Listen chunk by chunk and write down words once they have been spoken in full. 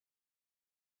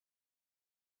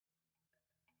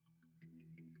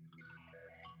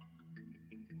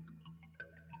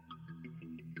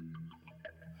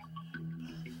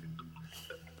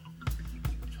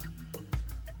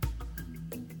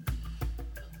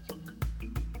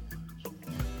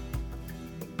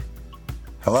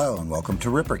Hello and welcome to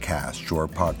Rippercast, your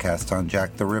podcast on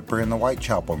Jack the Ripper and the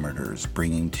Whitechapel murders,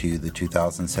 bringing to you the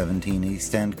 2017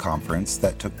 East End Conference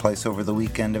that took place over the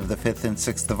weekend of the 5th and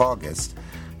 6th of August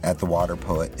at the Water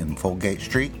Poet in Folgate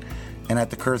Street and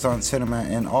at the Curzon Cinema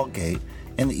in Aldgate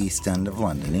in the East End of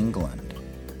London, England.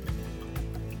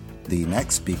 The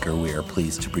next speaker we are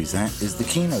pleased to present is the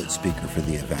keynote speaker for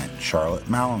the event, Charlotte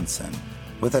Mallinson,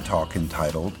 with a talk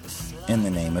entitled, In the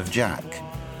Name of Jack,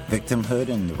 Victimhood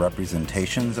and the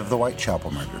Representations of the Whitechapel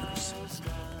Murders.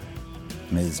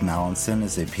 Ms. Mallinson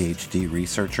is a PhD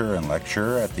researcher and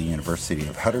lecturer at the University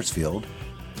of Huddersfield,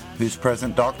 whose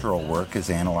present doctoral work is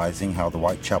analyzing how the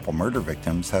Whitechapel murder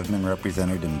victims have been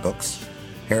represented in books,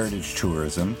 heritage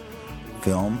tourism,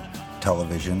 film,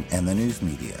 television, and the news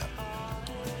media.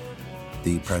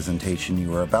 The presentation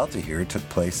you are about to hear took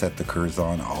place at the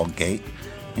Curzon Aldgate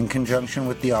in conjunction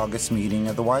with the August meeting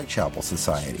of the Whitechapel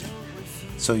Society.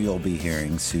 So you'll be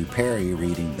hearing Sue Perry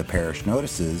reading the parish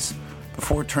notices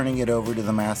before turning it over to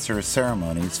the Master of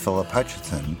Ceremonies, Philip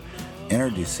Hutchinson,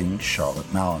 introducing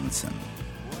Charlotte Mallinson.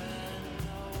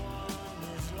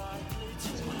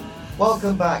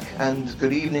 Welcome back and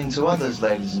good evening to others,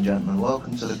 ladies and gentlemen.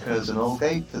 Welcome to the Curzon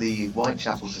Aldgate for the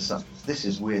Whitechapel Society. This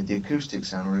is weird. The acoustics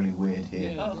sound really weird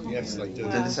here. Yes, they do.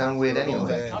 Did they sound weird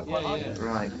anyway? Yeah.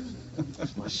 Right.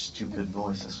 It's my stupid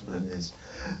voice, that's what it is.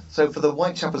 So for the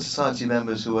Whitechapel Society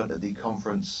members who are at the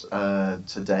conference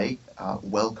today,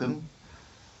 welcome.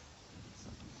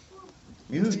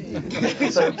 So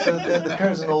the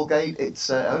Curzon Aldgate, it's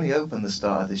only opened the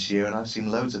start of this year, and I've seen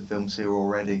loads of films here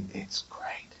already. It's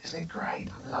great, isn't it great?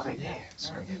 I love it here. It's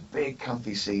great. Big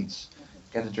comfy seats,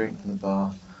 get a drink from the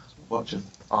bar, watch an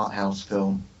art house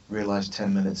film, realise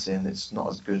 10 minutes in it's not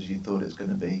as good as you thought it was going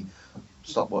to be.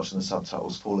 Stop watching the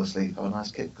subtitles, fall asleep, have a nice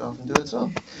kick off and do it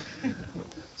on.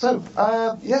 So,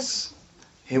 yes,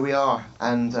 here we are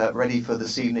and ready for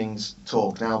this evening's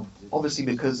talk. Now, obviously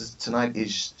because tonight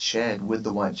is shared with the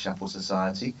Whitechapel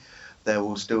Society, there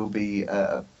will still be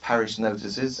parish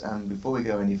notices, and before we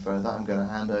go any further, I'm going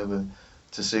to hand over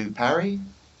to Sue Parry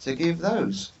to give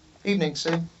those. Evening,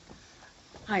 Sue.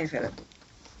 Hi, Philip.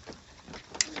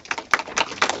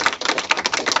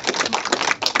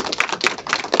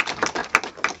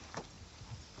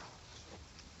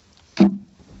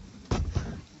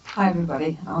 Hi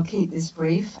everybody, I'll keep this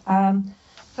brief.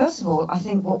 First of all, I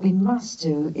think what we must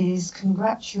do is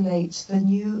congratulate the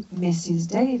new Mrs.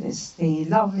 Davis. The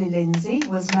lovely Lindsay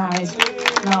was married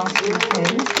last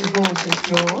weekend to Gorgeous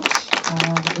George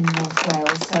in North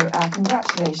Wales. So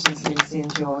congratulations Lindsay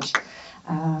and George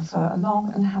for a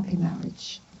long and happy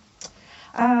marriage.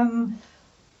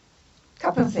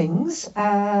 Couple of things.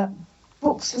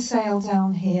 Books for sale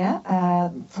down here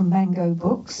from Mango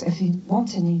Books. If you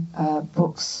want any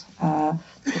books,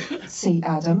 see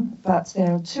Adam. But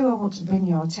there are two I want to bring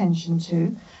your attention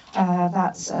to.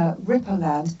 That's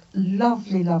Ripperland.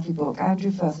 Lovely, lovely book. Andrew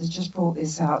Firth has just brought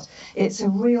this out. It's a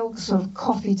real sort of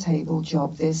coffee table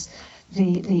job, this.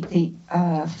 The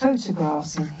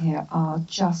photographs in here are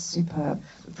just superb.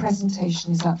 The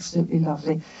presentation is absolutely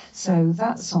lovely. So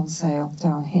that's on sale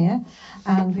down here.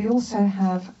 And we also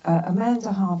have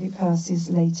Amanda Harvey Percy's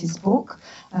latest book.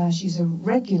 She's a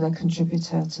regular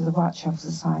contributor to the Whitechapel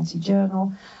Society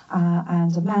Journal.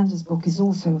 And Amanda's book is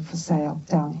also for sale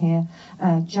down here.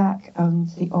 Jack and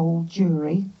the Old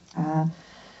Jury.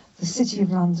 The City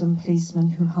of London policeman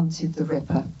who hunted the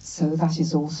Ripper. So that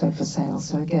is also for sale.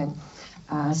 So again,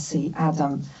 see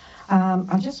Adam.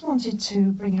 I just wanted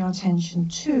to bring your attention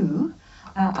to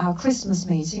our Christmas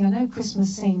meeting. I know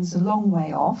Christmas seems a long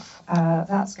way off.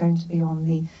 That's going to be on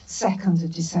the 2nd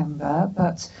of December,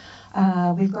 but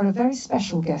we've got a very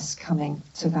special guest coming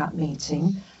to that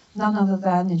meeting. None other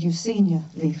than, and you've seen your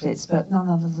leaflets, but none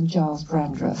other than Giles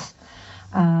Brandreth.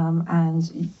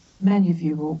 And many of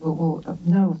you will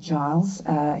know of Giles.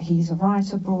 He's a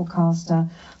writer, broadcaster,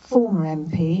 former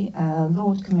MP,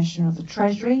 Lord Commissioner of the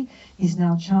Treasury. He's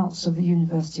now Chancellor of the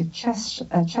University of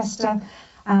Chester,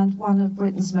 and one of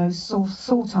Britain's most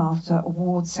sought-after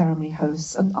award ceremony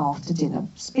hosts and after-dinner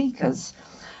speakers.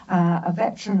 A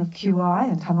veteran of QI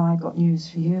and Have I Got News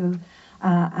for You,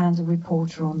 and a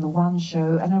reporter on The One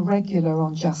Show, and a regular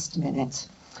on Just a Minute.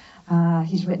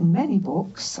 He's written many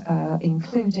books,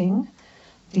 including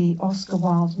the Oscar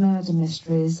Wilde Murder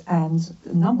Mysteries and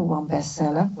the #1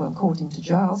 bestseller, well, according to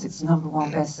Giles, it's the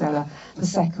 #1 bestseller, The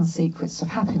Second Secrets of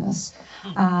Happiness.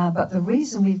 But the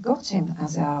reason we've got him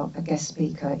as our guest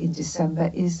speaker in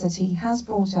December is that he has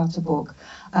brought out a book,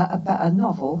 about a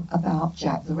novel about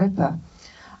Jack the Ripper.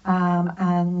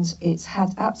 And it's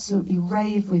had absolutely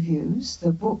rave reviews.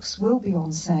 The books will be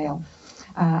on sale,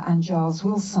 and Giles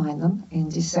will sign them in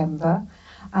December.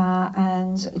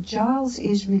 And Giles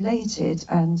is related,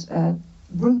 and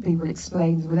Ruby will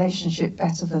explain the relationship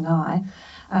better than I,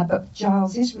 but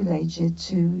Giles is related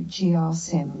to G.R.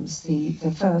 Sims, the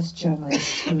first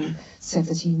journalist who said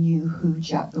that he knew who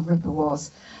Jack the Ripper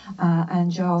was.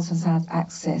 And Giles has had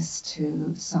access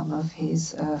to some of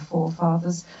his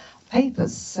forefathers'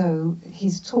 papers, so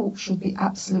his talk should be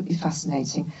absolutely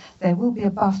fascinating. There will be a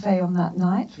buffet on that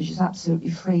night, which is absolutely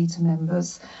free to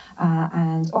members,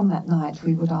 and on that night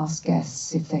we would ask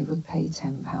guests if they would pay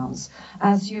 £10.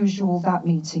 As usual, that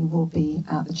meeting will be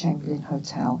at the Chamberlain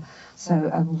Hotel,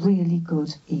 so a really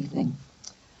good evening.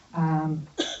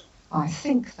 I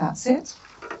think that's it.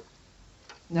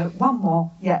 No, one more.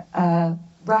 Yeah,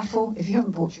 raffle. If you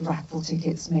haven't bought your raffle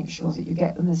tickets, make sure that you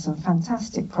get them. There's some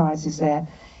fantastic prizes there,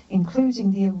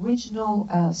 including the original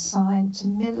sign to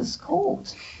Miller's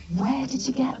Court. Where did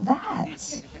you get that?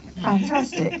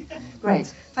 Fantastic. Great.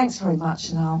 Thanks very much,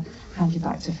 and I'll hand you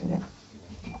back to Philip.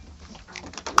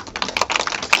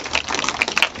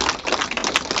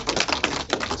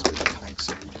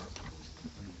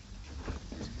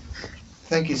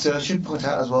 Thank you, sir. I should point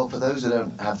out as well, for those who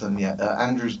don't have them yet,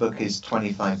 Andrew's book is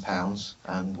 £25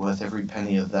 and worth every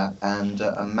penny of that. And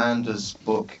Amanda's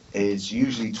book is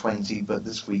usually 20, but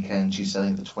this weekend she's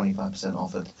selling for 25%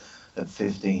 off at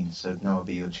 15. So now will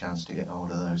be your chance to get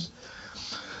hold of those.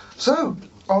 So,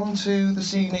 on to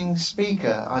this evening's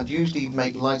speaker. I'd usually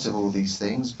make light of all these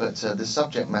things, but the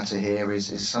subject matter here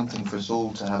is something for us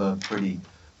all to have a pretty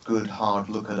good hard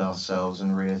look at ourselves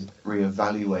and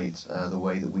re-evaluate the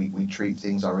way that we treat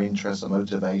things, our interests, our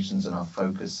motivations and our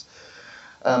focus.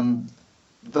 The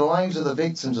lives of the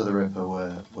victims of the Ripper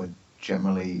were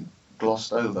generally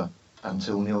glossed over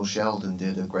until Neil Sheldon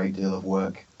did a great deal of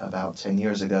work about 10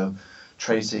 years ago,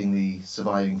 tracing the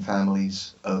surviving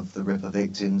families of the Ripper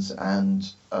victims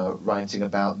and writing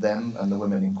about them and the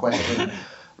women in question,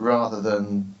 rather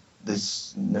than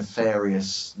this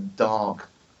nefarious, dark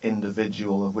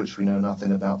individual of which we know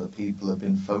nothing about that people have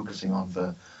been focusing on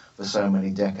for so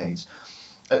many decades.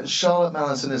 Charlotte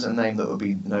Mallinson is a name that would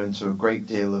be known to a great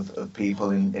deal of people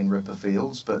in Ripper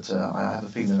Fields, but I have a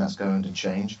feeling that's going to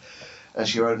change.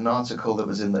 She wrote an article that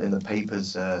was in the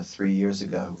papers 3 years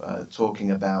ago, talking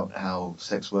about how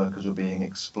sex workers were being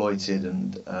exploited,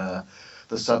 and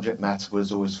the subject matter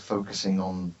was always focusing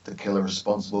on the killer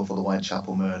responsible for the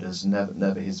Whitechapel murders,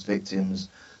 never his victims,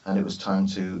 and it was time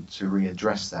to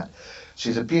readdress that.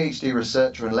 She's a PhD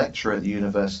researcher and lecturer at the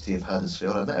University of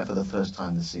Huddersfield. I met her for the first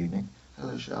time this evening.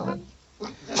 Hello, Charlotte.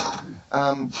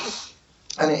 And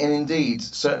indeed,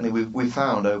 certainly we've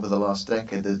found over the last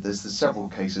decade that there's several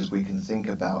cases we can think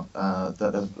about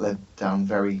that have led down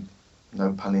very,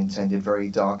 no pun intended, very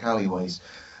dark alleyways,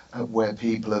 where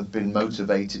people have been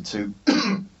motivated to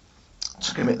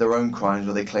to commit their own crimes,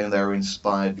 where they claim they were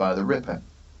inspired by the Ripper.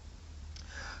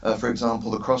 For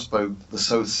example, the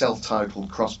so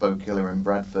self-titled Crossbow Killer in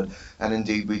Bradford, and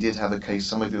indeed we did have a case,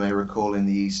 some of you may recall, in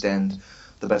the East End,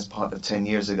 the best part of 10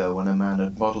 years ago, when a man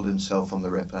had modelled himself on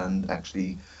the Ripper and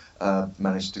actually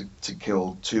managed to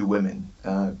kill 2 women,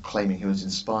 claiming he was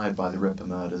inspired by the Ripper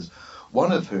murders,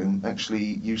 one of whom actually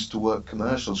used to work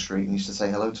Commercial Street and used to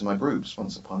say hello to my groups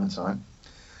once upon a time.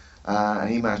 And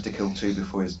he managed to kill 2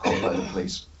 before he was caught by the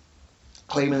police,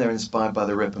 claiming they're inspired by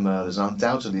the Ripper murders. And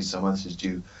undoubtedly some of this is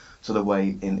due to the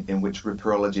way in which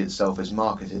Ripperology itself is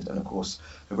marketed. And of course,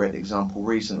 a great example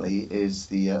recently is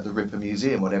the Ripper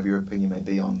Museum, whatever your opinion may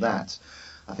be on that.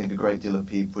 I think a great deal of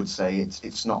people would say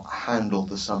it's not handled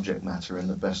the subject matter in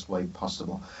the best way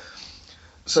possible.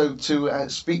 So to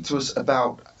speak to us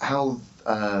about how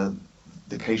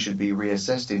the case should be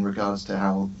reassessed in regards to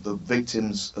how the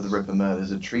victims of the Ripper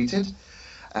murders are treated,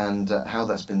 and how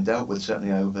that's been dealt with,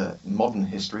 certainly over modern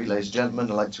history. Ladies and gentlemen,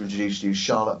 I'd like to introduce you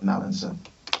Charlotte Mallinson.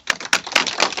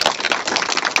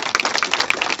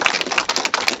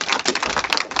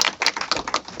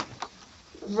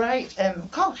 Right,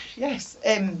 yes.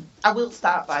 I will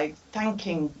start by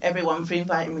thanking everyone for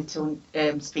inviting me to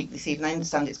speak this evening. I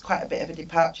understand it's quite a bit of a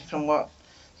departure from what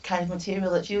kind of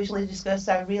material that's usually discussed.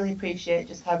 I really appreciate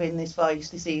just having this voice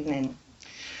this evening.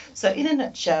 So in a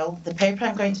nutshell, the paper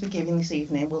I'm going to be giving this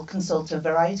evening will consult a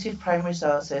variety of primary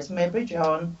sources, maybe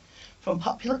drawn from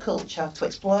popular culture, to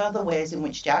explore the ways in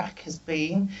which Jack has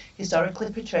been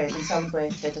historically portrayed and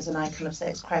celebrated as an icon of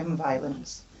sex crime and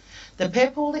violence. The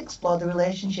paper will explore the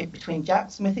relationship between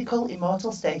Jack's mythical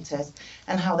immortal status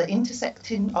and how the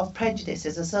intersecting of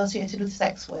prejudices associated with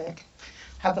sex work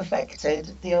have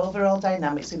affected the overall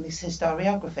dynamics in this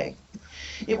historiography.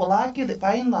 It will argue that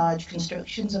by and large,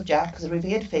 constructions of Jack as a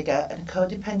revered figure and a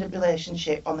codependent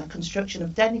relationship on the construction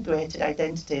of denigrated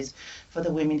identities for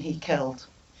the women he killed.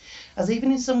 as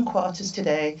even in some quarters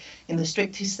today, in the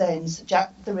strictest sense,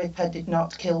 Jack the Ripper did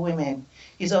not kill women.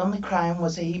 His only crime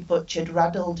was that he butchered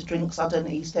raddled, drink-sodden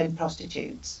East End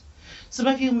prostitutes. Some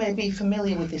of you may be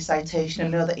familiar with this citation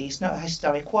and know that it's not a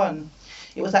historic one.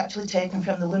 It was actually taken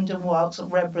from the London Walks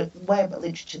of Web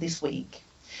Literature this week.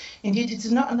 Indeed, it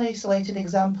is not an isolated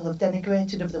example of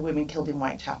denigration of the women killed in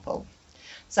Whitechapel.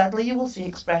 Sadly, you will see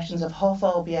expressions of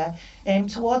whorephobia aimed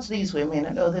towards these women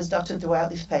and others dotted throughout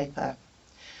this paper.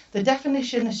 The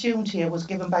definition assumed here was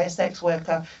given by a sex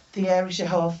worker, Thierry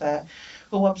Seehofer,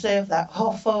 who observed that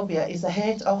whorephobia is the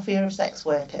hate or fear of sex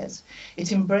workers.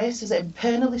 It embraces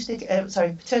paternalistic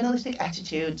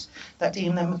attitudes that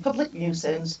deem them a public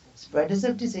nuisance, spreaders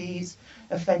of disease,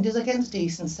 offenders against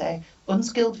decency,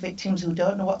 unskilled victims who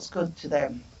don't know what's good to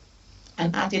them,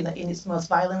 and adding that in its most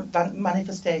violent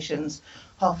manifestations,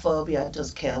 whorephobia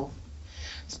does kill.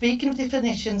 Speaking of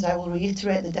definitions, I will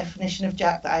reiterate the definition of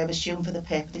Jack that I have assumed for the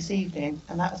paper this evening,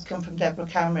 and that has come from Deborah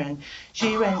Cameron.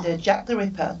 She rendered Jack the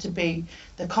Ripper to be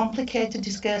the complicated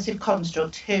discursive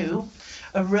construct who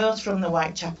arose from the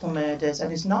Whitechapel murders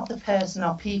and is not the person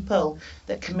or people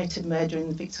that committed murder in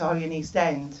the Victorian East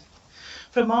End.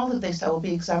 From all of this, I will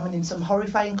be examining some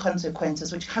horrifying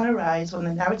consequences which can arise when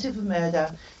the narrative of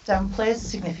murder downplays the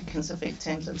significance of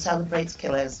victims and celebrates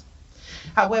killers.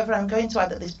 However, I'm going to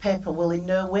add that this paper will in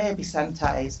no way be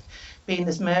sanitised, being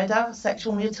as murder,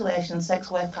 sexual mutilation and sex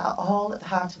work are all at the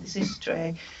heart of this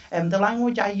history. The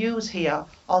language I use here,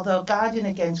 although guarding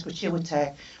against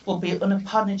gratuity, will be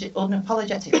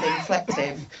unapologetically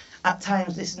reflective. At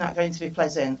times this is not going to be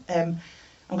pleasant. I'm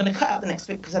going to cut out the next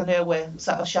bit because I know we're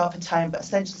sort of short for time, but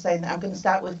essentially saying that I'm going to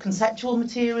start with conceptual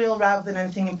material rather than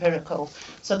anything empirical.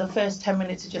 So the first 10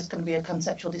 minutes is just going to be a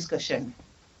conceptual discussion.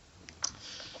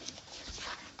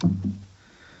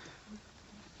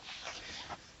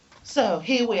 So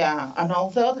here we are, and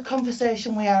although the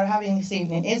conversation we are having this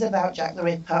evening is about Jack the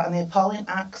Ripper and the appalling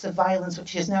acts of violence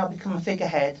which has now become a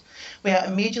figurehead, we are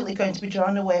immediately going to be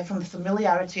drawn away from the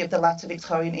familiarity of the latter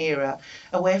Victorian era,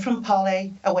 away from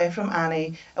Polly, away from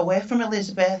Annie, away from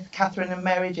Elizabeth, Catherine and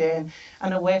Mary Jane,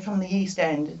 and away from the East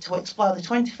End to explore the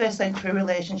 21st century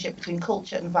relationship between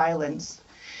culture and violence.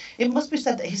 It must be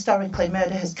said that historically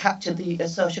murder has captured the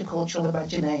socio-cultural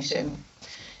imagination.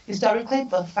 Historically,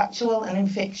 both factual and in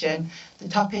fiction, the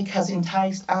topic has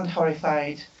enticed and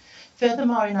horrified.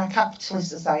 Furthermore, in our capitalist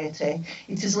society,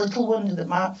 it is little wonder that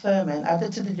Mark Furman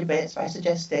added to the debates by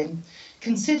suggesting,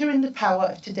 considering the power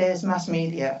of today's mass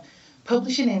media,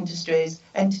 publishing industries,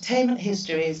 entertainment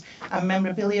histories, and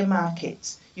memorabilia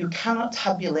markets, you cannot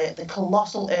tabulate the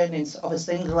colossal earnings of a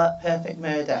singular perfect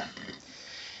murder.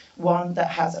 One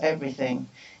that has everything.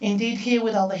 Indeed, here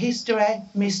with all the history,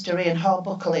 mystery, and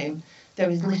horbuckling, there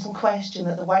is little question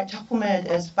that the Whitechapel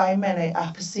murders, by many,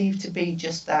 are perceived to be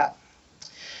just that.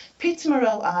 Peter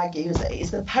Morrell argues that it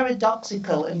is the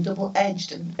paradoxical and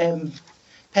double-edged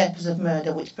purpose of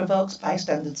murder which provokes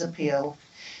bystanders' appeal.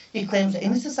 He claims that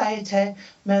in a society,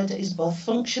 murder is both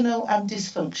functional and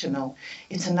dysfunctional.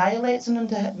 It annihilates and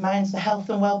undermines the health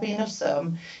and well-being of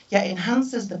some, yet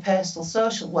enhances the personal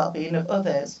social well-being of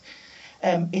others.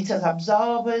 It has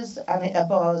absorbers and it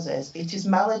abhors us. It is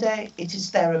malady, it is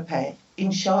therapy.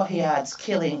 In short, he adds,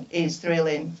 killing is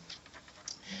thrilling.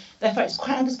 Therefore, it's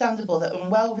quite understandable that when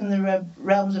well within the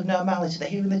realms of normality, that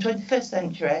here in the 21st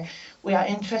century, we are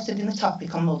interested in the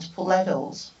topic on multiple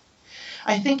levels.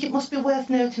 I think it must be worth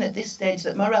noting at this stage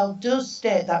that Morrell does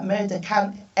state that murder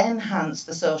can enhance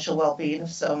the social well-being of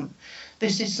some.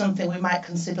 This is something we might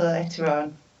consider later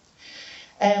on.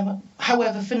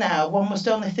 However, for now, one must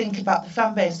only think about the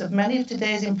fan base of many of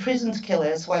today's imprisoned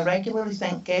killers who are regularly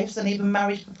sent gifts and even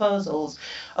marriage proposals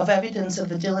of evidence of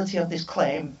the validity of this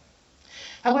claim.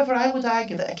 However, I would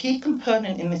argue that a key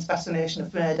component in this fascination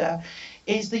of murder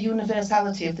is the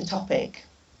universality of the topic.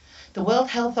 The World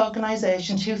Health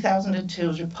Organization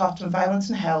 2002's report on violence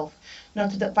and health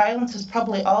noted that violence has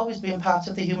probably always been part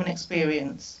of the human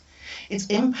experience. Its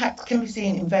impact can be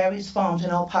seen in various forms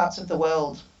in all parts of the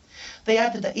world. They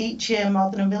added that each year more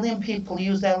than 1 million people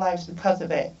lose their lives because of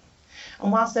it.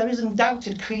 And whilst there is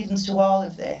undoubted credence to all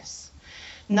of this,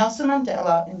 Nelson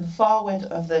Mandela, in the foreword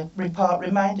of the report,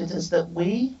 reminded us that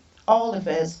we, all of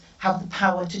us, have the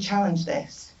power to challenge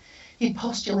this. He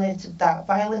postulated that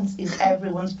violence is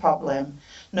everyone's problem.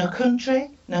 No country,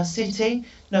 no city,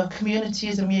 no community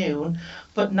is immune,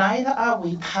 but neither are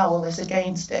we powerless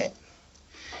against it.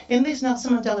 In this,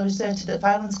 Nelson Mandela asserted that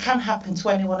violence can happen to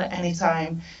anyone at any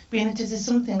time, being it is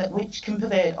something that which can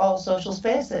pervade all social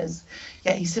spaces.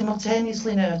 Yet he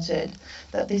simultaneously noted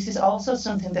that this is also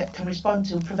something that can respond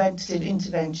to preventative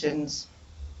interventions.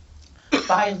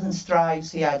 Violence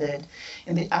thrives, he added,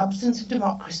 in the absence of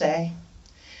democracy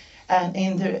and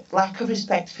in the lack of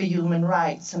respect for human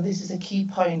rights. And this is a key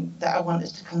point that I want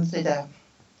us to consider.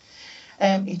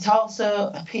 It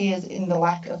also appears in the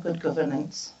lack of good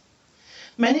governance.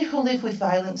 Many who live with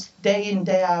violence day in,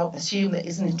 day out assume that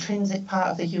it's an intrinsic part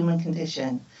of the human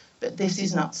condition, but this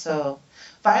is not so.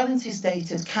 Violence, he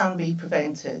stated, can be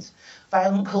prevented.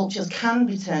 Violent cultures can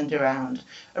be turned around.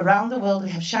 Around the world, we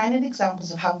have shining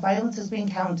examples of how violence has been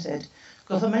countered.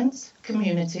 Governments,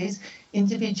 communities,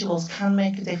 individuals can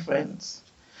make a difference.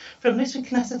 From this, we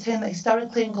can ascertain that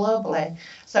historically and globally,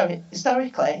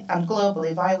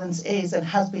 violence is and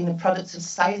has been a product of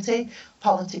society,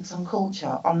 politics and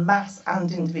culture on mass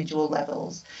and individual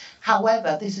levels.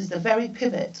 However, this is the very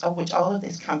pivot on which all of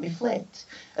this can be flipped,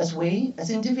 as we,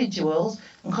 as individuals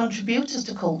and contributors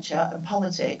to culture and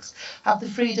politics, have the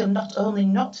freedom not only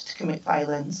not to commit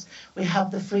violence, we have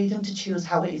the freedom to choose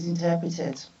how it is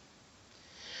interpreted.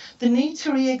 The need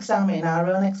to re-examine our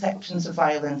own acceptance of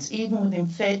violence, even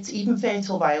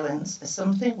fatal violence, as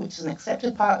something which is an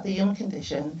accepted part of the human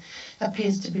condition,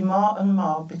 appears to be more and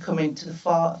more becoming to the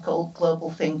fore of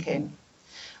global thinking.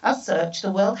 As such,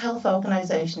 the World Health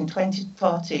Organization in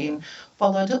 2014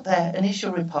 followed up their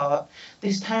initial report.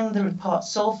 This time the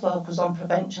report's sole focus on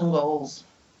prevention goals.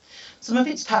 Some of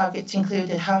its targets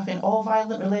included halving all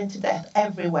violent-related death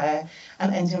everywhere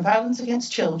and ending violence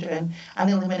against children and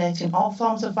eliminating all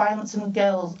forms of violence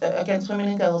against women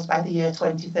and girls by the year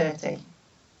 2030.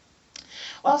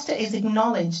 Whilst it is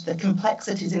acknowledged the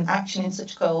complexities in action in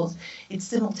such goals, it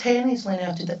simultaneously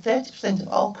noted that 30% of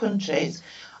all countries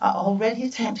are already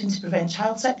attempting to prevent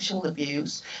child sexual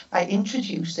abuse by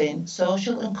introducing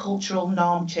social and cultural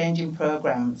norm-changing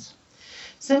programmes.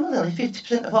 Similarly,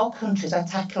 50% of all countries are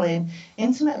tackling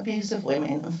intimate abuse of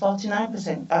women and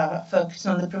 49% are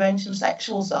focusing on the prevention of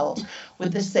sexual assault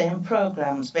with the same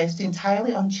programmes based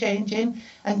entirely on changing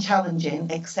and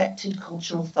challenging accepted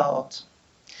cultural thought.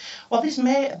 While this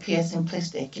may appear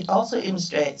simplistic, it also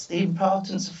illustrates the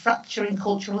importance of fracturing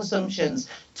cultural assumptions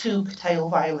to curtail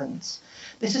violence.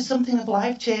 This is something of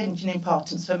life-changing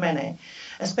importance for many,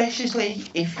 especially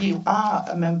if you are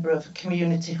a member of a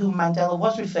community whom Mandela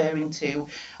was referring to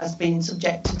as being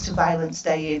subjected to violence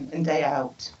day in and day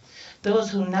out.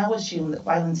 Those who now assume that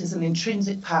violence is an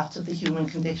intrinsic part of the human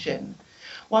condition.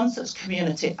 One such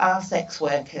community are sex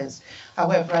workers.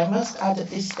 However, I must add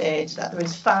at this stage that there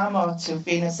is far more to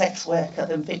being a sex worker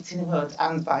than victimhood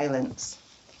and violence.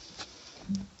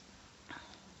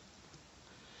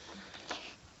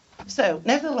 So,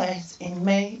 nevertheless, in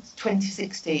May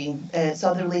 2016,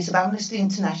 saw the release of Amnesty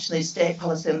International's state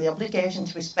policy on the obligation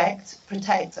to respect,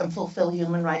 protect and fulfil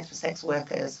human rights for sex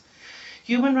workers.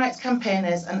 Human rights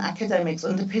campaigners and academics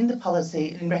underpin the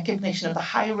policy in recognition of the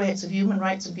high rates of human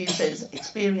rights abuses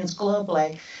experienced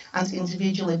globally and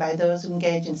individually by those who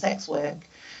engage in sex work,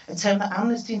 a term that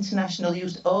Amnesty International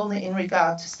used only in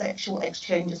regard to sexual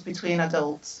exchanges between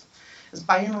adults, as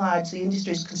by and large the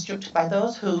industry is constructed by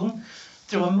those whom,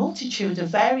 through a multitude of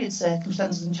varied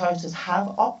circumstances and choices,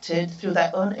 have opted through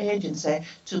their own agency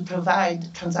to provide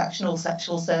transactional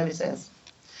sexual services.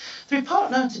 The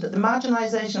report noted that the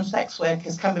marginalisation of sex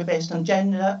workers can be based on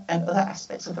gender and other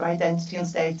aspects of their identity and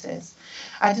status,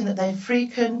 adding that they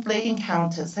frequently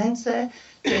encounter censure,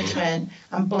 judgment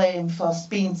and blame for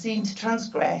being seen to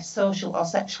transgress social or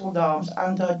sexual norms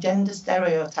and or gender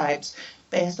stereotypes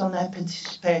based on their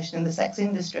participation in the sex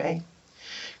industry.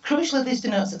 Crucially, this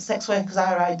denotes that sex workers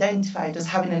are identified as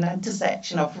having an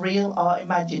intersection of real or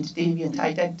imagined deviant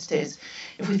identities.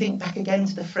 If we think back again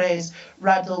to the phrase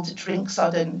raddled,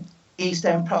 drink-sodden East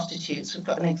End prostitutes, we've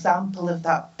got an example of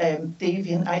that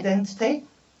deviant identity.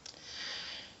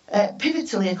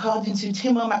 Pivotally, according to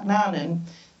Timo McNarnon,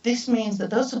 this means that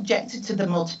those subjected to the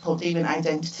multiple deviant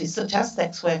identities, such as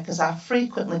sex workers, are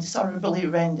frequently dishonourably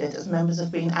rendered as members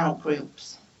of being out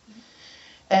groups.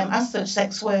 As such,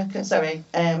 sex workers,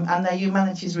 and their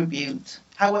humanity is rebuked.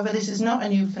 However, this is not a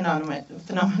new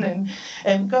phenomenon.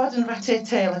 Gordon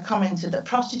Rattay-Taylor commented that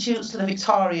prostitutes to the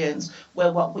Victorians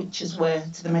were what witches were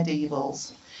to the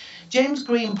medievals. James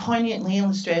Greenwood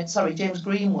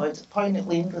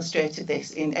poignantly illustrated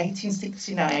this in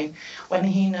 1869 when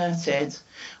he noted,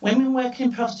 "Women working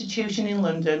in prostitution in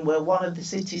London were one of the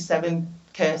city's 7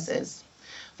 curses.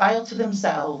 Vile to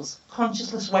themselves,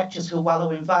 conscienceless wretches who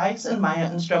wallow in vice and mire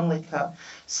and strong liquor,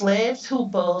 slaves who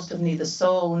boast of neither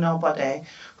soul nor body,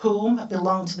 whom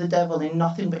belong to the devil in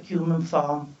nothing but human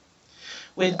form."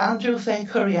 With Andrew Fay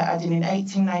Currier adding in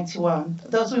 1891,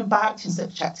 those who embarked in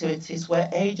such activities were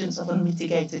agents of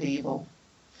unmitigated evil.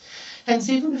 Hence,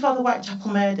 even before the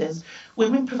Whitechapel murders,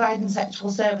 women providing sexual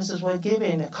services were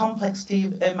given a complex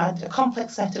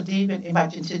set of deviant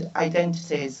imagined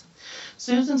identities.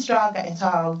 Susan Strager et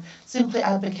al. Simply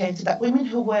advocated that women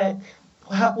who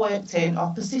have worked in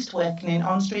or persist working in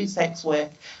on-street sex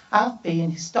work have been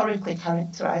historically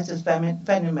characterised as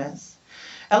venomous.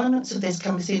 Elements of this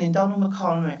can be seen in Donald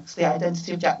McCormick's The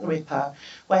Identity of Jack the Ripper,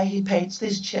 where he paints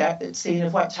this scene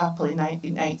of Whitechapel in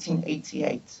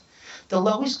 1888. The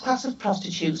lowest class of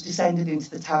prostitutes descended into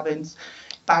the taverns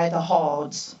by the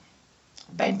hordes,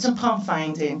 bent upon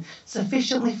finding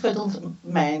sufficiently filled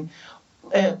men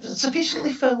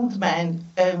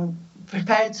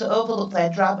prepared to overlook their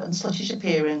drab and sluttish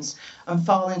appearance and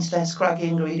fall into their scraggy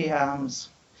and greedy arms.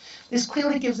 This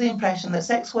clearly gives the impression that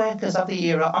sex workers of the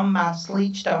era en masse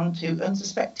leached onto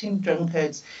unsuspecting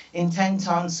drunkards intent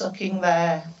on sucking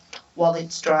their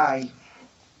wallets dry.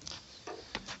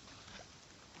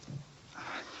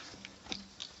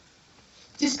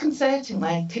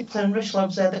 Disconcertingly, Tipler and Rushlow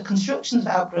observe that constructions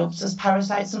of outgroups as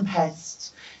parasites and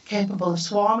pests capable of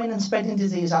swarming and spreading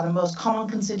disease are the most common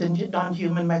considered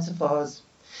non-human metaphors.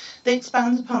 They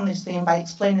expand upon this theme by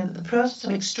explaining that the process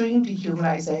of extreme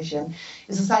dehumanisation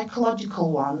is a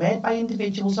psychological one made by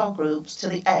individuals or groups to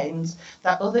the end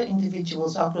that other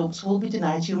individuals or groups will be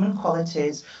denied human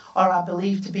qualities or are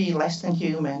believed to be less than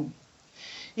human.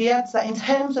 He adds that in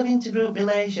terms of intergroup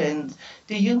relations,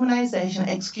 dehumanisation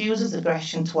excuses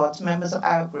aggression towards members of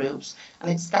outgroups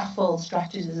and it scaffolds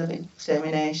strategies of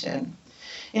extermination.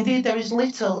 Indeed, there is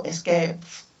little escape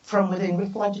from within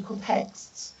ripological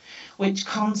texts which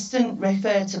constant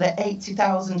refer to the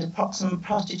 80,000 approximate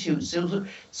prostitutes who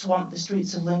swamped the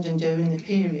streets of London during the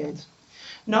period.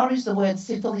 Nor is the word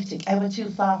syphilitic ever too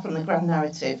far from the grand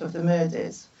narrative of the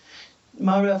murders.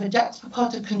 Moreover, Jack's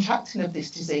purported contracting of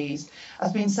this disease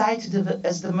has been cited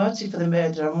as the motive for the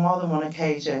murder on more than one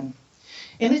occasion.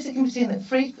 In this, it can be seen that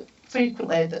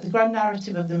frequently that the grand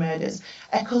narrative of the murders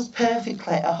echoes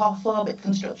perfectly a homophobic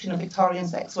construction of Victorian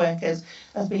sex workers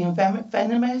as being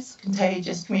venomous,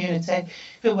 contagious community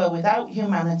who were without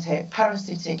humanity,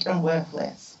 parasitic and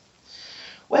worthless.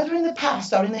 Whether in the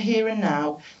past or in the here and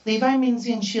now, Levi,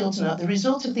 Mindsy and Shields note the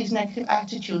result of these negative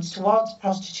attitudes towards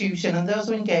prostitution and those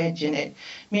who engage in it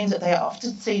means that they are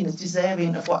often seen as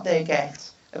deserving of what they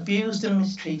get, abused and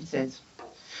mistreated.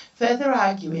 Further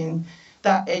arguing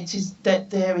that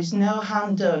there is no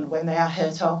harm done when they are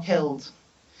hurt or killed.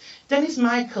 Dennis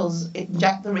Michaels in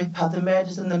Jack the Ripper, The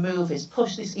Murders and the Movies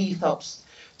push this ethos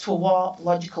to a warped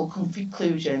logical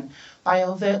conclusion by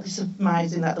overtly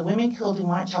surmising that the women killed in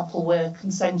Whitechapel were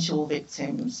consensual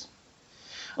victims.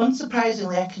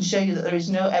 Unsurprisingly, I can show you that there is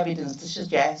no evidence to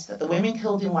suggest that the women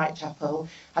killed in Whitechapel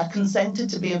had consented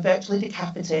to be virtually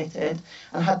decapitated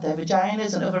and had their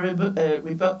vaginas and other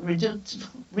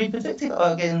reproductive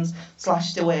organs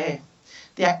slashed away.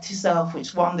 The act itself, which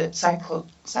is one that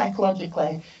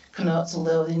psychologically connotes a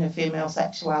loathing of female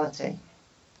sexuality.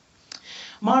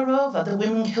 Moreover, the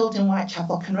women killed in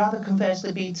Whitechapel can rather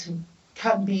conversely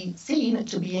can be seen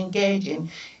to be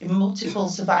engaging in multiple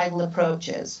survival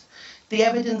approaches. The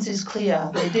evidence is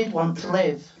clear, they did want to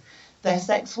live. Their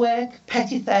sex work,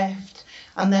 petty theft,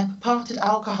 and their purported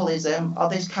alcoholism, or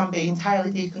this can be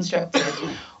entirely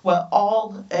deconstructed, were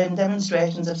all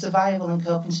demonstrations of survival and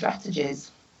coping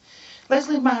strategies.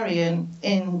 Leslie Marion,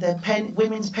 in the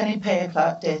Women's Penny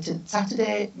paper dated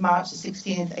Saturday, March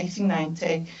 16th,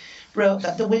 1890, wrote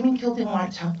that the women killed in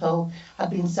Whitechapel had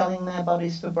been selling their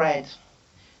bodies for bread.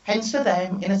 Hence for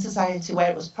them, in a society where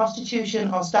it was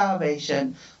prostitution or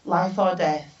starvation, life or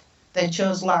death, they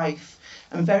chose life,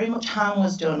 and very much harm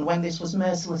was done when this was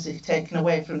mercilessly taken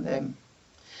away from them.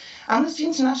 Amnesty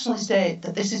International state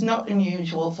that this is not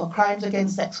unusual for crimes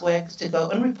against sex workers to go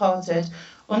unreported,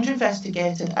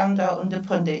 under-investigated and or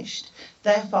under-punished,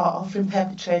 therefore offering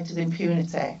perpetrators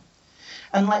impunity.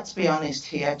 And let's be honest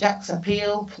here, Jack's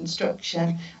appeal,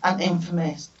 construction and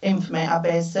infamy are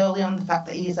based solely on the fact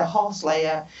that he is a horse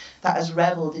layer that has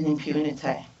revelled in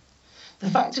impunity. The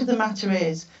fact of the matter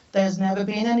is, there has never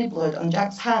been any blood on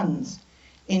Jack's hands.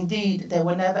 Indeed, there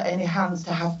were never any hands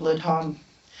to have blood on.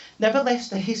 Nevertheless,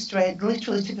 the history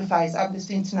literally typifies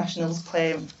Amnesty International's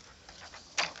claim.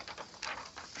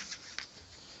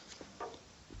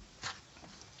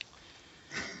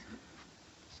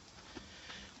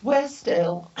 Worse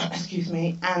still,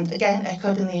 and again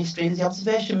echoed in the history, is the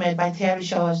observation made by Thierry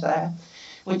Chauger there,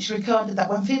 which recorded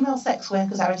that when female sex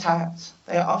workers are attacked,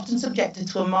 they are often subjected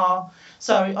to more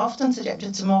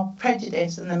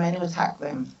prejudice than the men who attack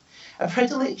them. A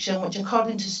predilection which,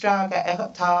 according to Strager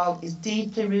et al., is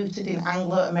deeply rooted in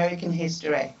Anglo-American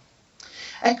history.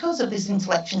 Echoes of this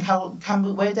intellection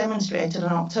were demonstrated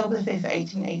on October 5,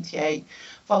 1888,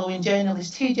 following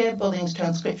journalist T.J. Bulling's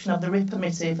transcription of the Ripper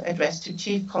missive addressed to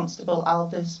Chief Constable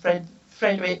Aldous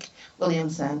Frederick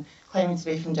Williamson, claiming to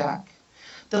be from Jack.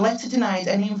 The letter denied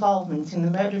any involvement in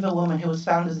the murder of a woman who was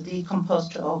found as a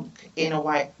decomposed trunk in a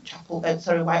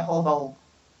Whitehall vault.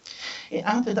 It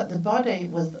added that the body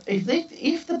was,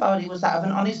 if the body was that of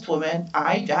an honest woman,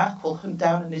 I, Jack, will hunt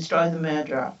down and destroy the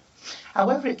murderer.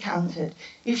 However it countered,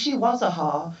 if she was a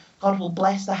whore, God will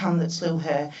bless the hand that slew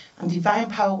her, and divine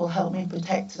power will help me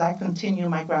protect as I continue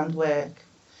my grand work.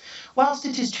 Whilst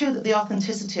it is true that the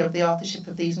authenticity of the authorship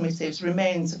of these missives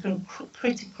remains a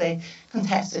critically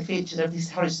contested feature of this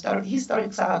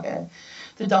historic saga,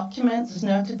 the documents, as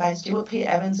noted by Stuart P.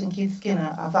 Evans and Keith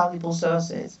Skinner, are valuable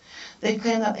sources. They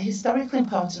claim that the historical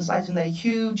importance lies in their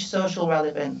huge social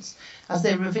relevance, as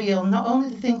they reveal not only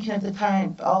the thinking of the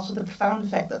time, but also the profound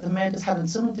effect that the murders had on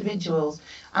some individuals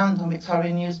and on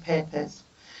Victorian newspapers.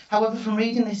 However, from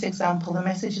reading this example, the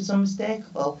message is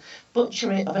unmistakable.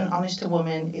 Butchery of an honest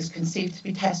woman is conceived to be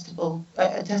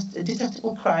a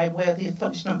detestable crime worthy of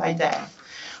punishment by death,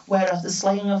 whereas the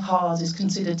slaying of whores is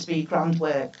considered to be grand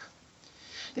work.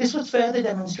 This was further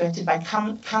demonstrated by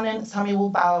Canon Samuel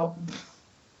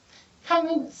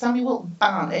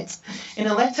Barnett in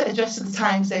a letter addressed to the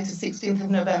Times dated 16th of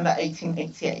November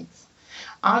 1888.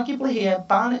 Arguably here,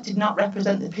 Barnett did not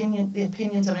represent the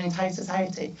opinions of an entire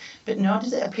society, but nor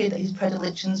does it appear that his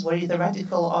predilections were either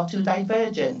radical or too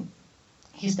divergent.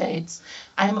 He states,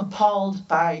 I am appalled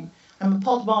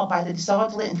more by the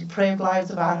disorderly and depraved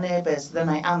lives of our neighbours than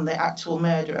I am the actual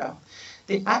murderer.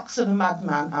 The acts of a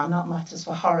madman are not matters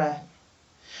for horror.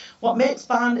 What makes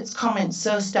Barnett's comments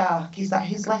so stark is that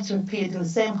his letter appeared in the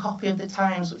same copy of the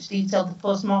Times which detailed the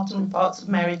post-mortem reports of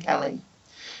Mary Kelly,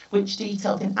 which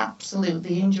detailed in absolute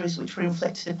the injuries which were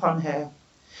inflicted upon her.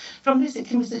 From this, it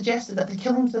can be suggested that the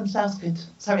killings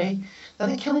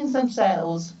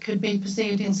themselves could be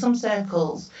perceived in some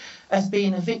circles as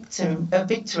being a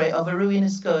victory of a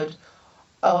ruinous good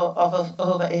over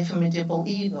a formidable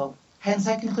evil. Hence,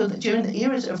 I conclude that during the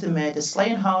era of the murders,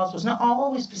 slaying whores was not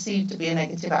always perceived to be a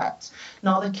negative act,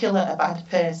 nor the killer a bad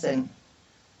person.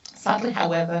 Sadly,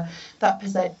 however, that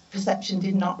perception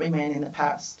did not remain in the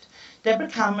past. Deborah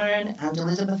Cameron and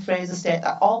Elizabeth Fraser state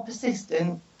that all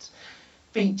persistent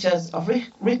features of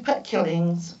Ripper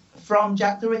killings from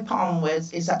Jack the Ripper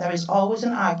onwards is that there is always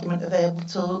an argument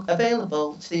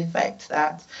available to the effect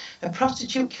that a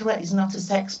prostitute killer is not a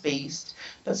sex beast,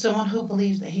 but someone who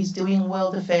believes that he's doing the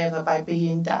world a favour by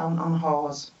being down on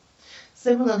whores.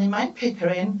 Similarly, Mike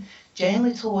Pickering, Jane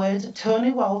Littlewood,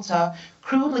 Tony Walter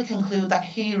crudely conclude that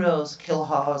heroes kill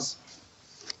whores.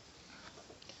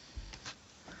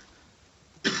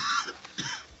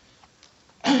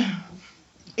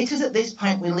 It is at this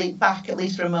point we leap back, at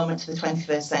least for a moment, to the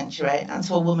 21st century and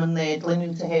to a woman named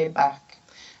Lynouta Hayback,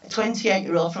 a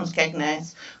 28-year-old from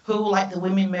Skegness who, like the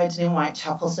women murdered in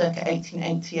Whitechapel circa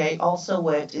 1888, also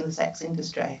worked in the sex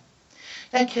industry.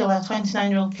 Their killer,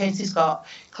 29-year-old Casey Scott,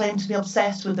 claimed to be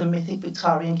obsessed with the mythic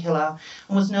Victorian killer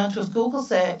and was known to have Google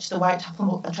searched the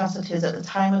Whitechapel atrocities at the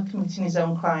time of committing his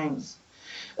own crimes.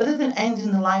 Other than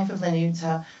ending the life of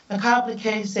Lynouta, macabrely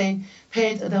Casey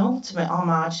paid the ultimate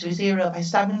homage to his hero by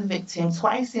stabbing the victim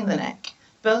twice in the neck,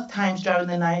 both times drawing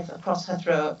the knife across her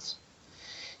throat.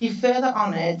 He further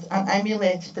honoured and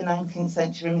emulated the 19th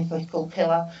century mythical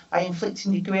killer by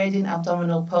inflicting degrading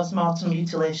abdominal post-mortem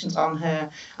mutilations on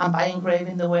her and by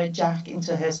engraving the word Jack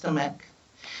into her stomach.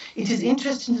 It is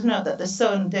interesting to note that the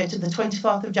Sun, dated the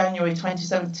 24th of January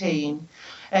 2017,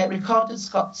 recorded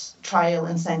Scott's trial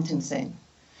and sentencing.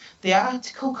 The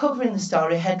article covering the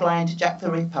story headlined Jack the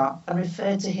Ripper and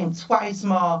referred to him twice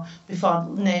more before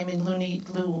naming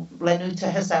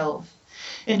Lynouta herself.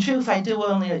 In truth, I do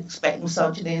only expect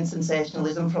misogyny and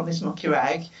sensationalism from this mucky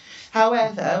rag.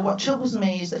 However, what troubles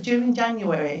me is that during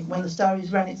January, when the story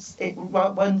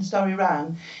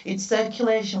ran, its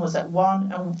circulation was at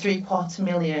 1.75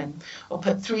 million, up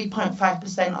at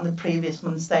 3.5% on the previous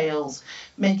month's sales,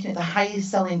 making it the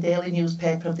highest-selling daily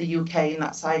newspaper of the UK in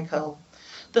that cycle.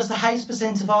 Thus, the highest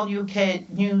percent of all UK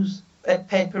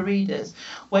newspaper readers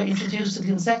were introduced to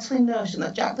the unsettling notion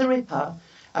that Jack the Ripper,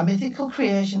 a mythical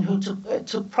creation who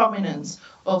took prominence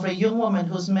over a young woman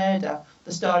whose murder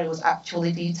the story was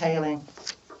actually detailing.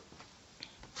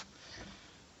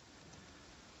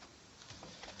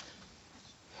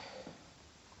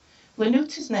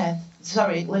 Lynouta's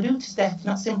death did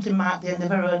not simply mark the end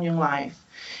of her own young life.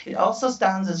 It also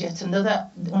stands as yet another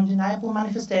undeniable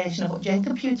manifestation of what Jane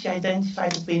Caputi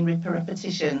identified as being Ripper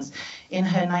repetitions in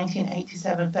her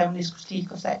 1987 feminist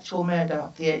critique of sexual murder,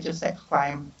 The Age of Sex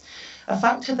Crime. a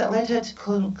factor that led her to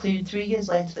conclude 3 years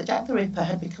later that Jack the Ripper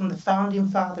had become the founding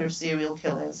father of serial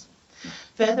killers,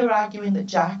 further arguing that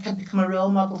Jack had become a role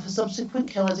model for subsequent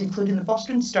killers, including the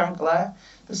Boston Strangler,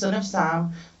 the Son of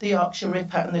Sam, the Yorkshire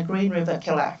Ripper, and the Green River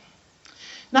Killer.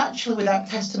 Naturally, without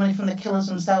testimony from the killers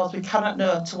themselves, we cannot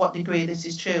know to what degree this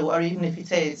is true, or even if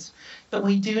it is. But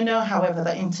we do know, however,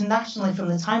 that internationally, from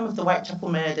the time of the Whitechapel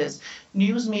murders,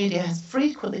 news media has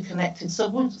frequently connected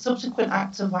subsequent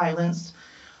acts of violence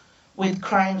with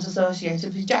crimes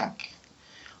associated with Jack.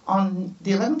 On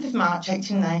the 11th of March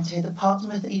 1890, the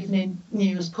Portsmouth Evening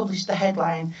News published the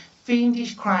headline,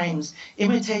 "Fiendish Crimes,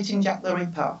 Imitating Jack the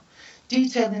Ripper,"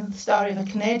 detailing the story of a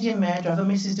Canadian murder of a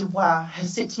Mrs. Dubois, her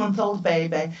 6-month-old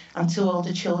baby, and 2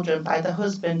 older children by her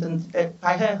husband and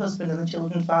the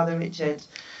children's father, Richard.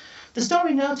 The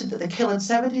story noted that the killer had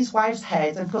severed his wife's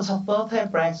head and cut off both her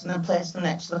breasts and then placed them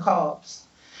next to the corpse.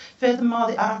 Furthermore,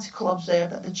 the article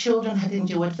observed that the children had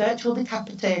endured virtual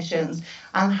decapitations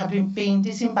and had been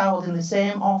disemboweled in the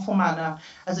same awful manner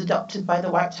as adopted by the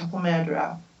Whitechapel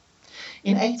murderer.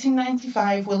 In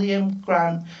 1895, William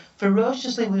Grant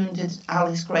ferociously wounded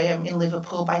Alice Graham in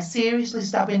Liverpool by seriously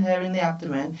stabbing her in the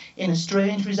abdomen in a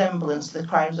strange resemblance to the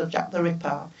crimes of Jack the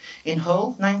Ripper. In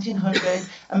Hull, 1900,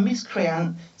 a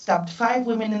miscreant stabbed 5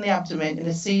 women in the abdomen in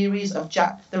a series of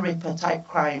Jack the Ripper type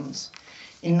crimes.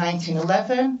 In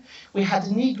 1911, we had a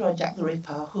Negro Jack the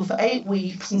Ripper who for 8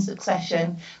 weeks in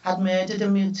succession had murdered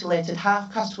and mutilated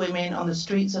half-caste women on the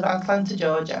streets of Atlanta,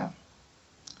 Georgia.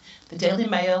 The Daily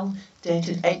Mail,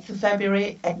 dated 8th of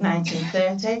February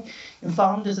 1930,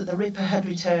 informed us that the Ripper had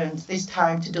returned, this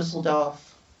time to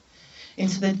Dusseldorf.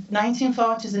 Into the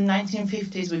 1940s and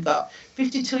 1950s, we've got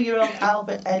 52-year-old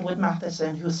Albert Edward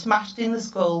Matheson, who smashed in the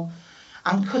skull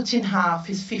and cut in half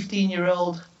his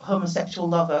 15-year-old homosexual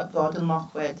lover, Gordon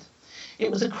Lockwood.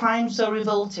 It was a crime so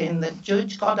revolting that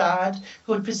Judge Goddard,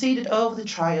 who had presided over the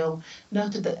trial,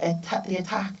 noted that the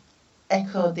attack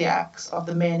echoed the acts of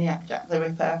the maniac Jack the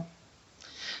Ripper.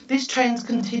 This trend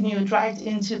continued right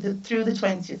through the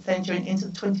 20th century and into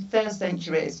the 21st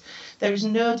centuries. There is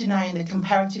no denying the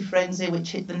comparative frenzy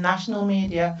which hit the national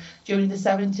media during the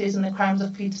 70s and the crimes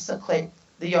of Peter Sutcliffe,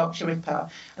 the Yorkshire Ripper,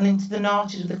 and into the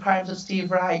noughties with the crimes of Steve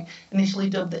Wright, initially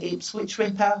dubbed the Ipswich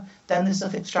Ripper, then the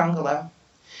Suffolk Strangler.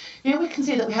 Here we can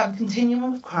see that we have a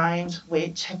continuum of crimes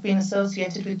which have been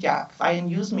associated with Jack via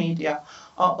news media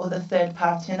or other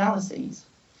third-party analyses.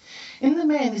 In the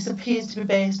main, this appears to be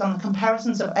based on the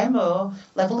comparisons of MO,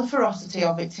 level of ferocity,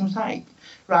 or victim type,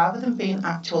 rather than being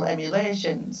actual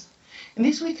emulations. In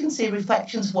this we can see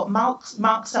reflections of what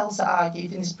Mark Seltzer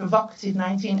argued in his provocative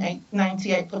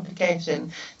 1998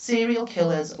 publication, Serial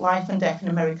Killers, Life and Death in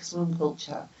America's Saloon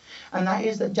Culture. And that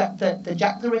is that the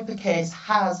Jack the Ripper case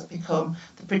has become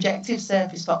the projective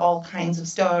surface for all kinds of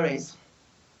stories.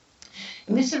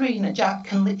 In this arena, Jack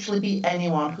can literally be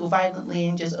anyone who violently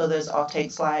injures others or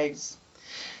takes lives.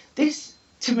 This,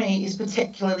 to me, is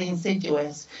particularly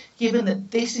insidious, given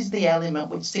that this is the element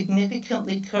which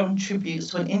significantly contributes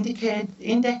to an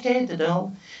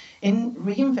indecadal in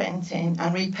reinventing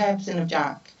and repurposing of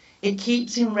Jack. It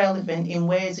keeps him relevant in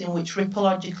ways in which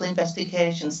ripological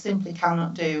investigations simply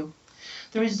cannot do.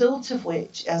 The result of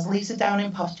which, as Lisa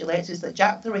Downing postulates, is that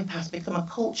Jack the Ripper has become a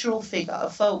cultural figure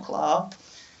of folklore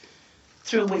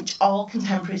through which all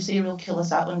contemporary serial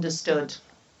killers are understood.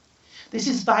 This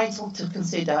is vital to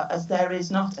consider, as there is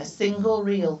not a single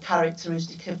real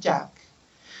characteristic of Jack.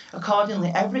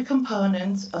 Accordingly, every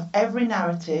component of every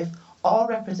narrative or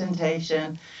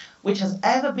representation which has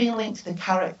ever been linked to the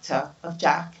character of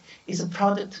Jack is a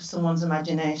product of someone's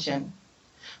imagination,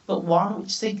 but one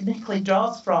which significantly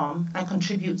draws from and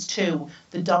contributes to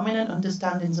the dominant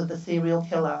understandings of the serial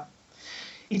killer.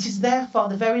 It is therefore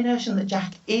the very notion that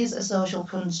Jack is a social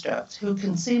construct who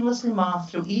can seamlessly morph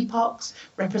through epochs,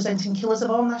 representing killers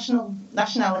of all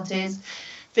nationalities,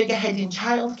 figureheading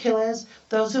child killers,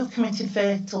 those who have committed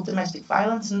fatal domestic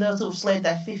violence, and those who have slayed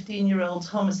their 15-year-old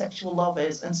homosexual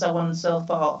lovers, and so on and so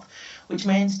forth, which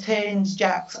maintains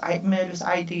Jack's murderous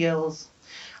ideals.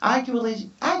 Arguably,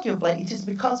 it is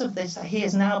because of this that he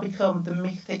has now become the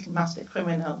mythic master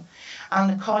criminal, and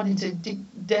according to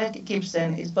Dirk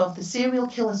Gibson, is both the serial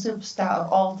killer superstar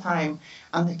of all time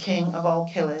and the king of all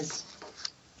killers.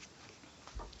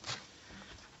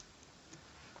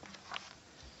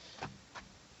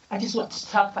 I just want to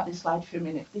talk about this slide for a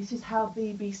minute. This is how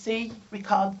BBC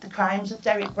recorded the crimes of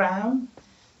Derek Brown.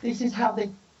 This is how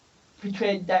they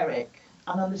portrayed Derek.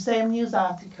 And on the same news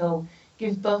article,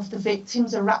 give both the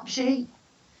victims a rap sheet.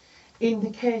 In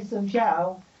the case of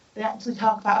Zhao, they actually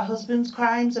talk about her husband's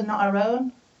crimes and not her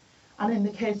own. And in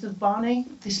the case of Bonnie,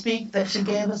 they speak that she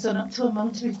gave her son up to a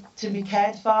mum to be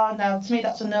cared for. Now, to me,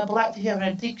 that's a noble act. If you have an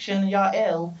addiction, you're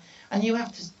ill, and you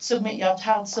have to submit your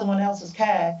child to someone else's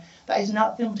care. That is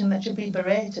not something that should be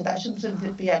berated. That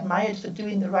should be admired for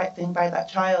doing the right thing by that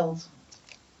child.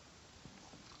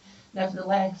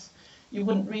 Nevertheless, you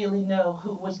wouldn't really know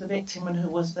who was the victim and who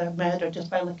was the murderer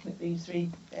just by looking at these three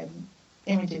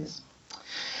images.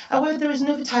 However, there is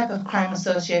another type of crime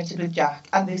associated with Jack,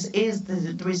 and this is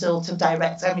the result of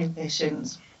direct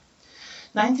emulations.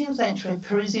 19th century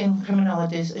Parisian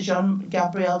criminologist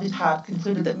Jean-Gabriel Dithard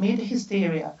concluded that media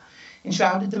hysteria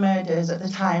enshrouded the murders at the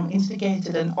time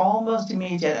instigated an almost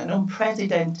immediate and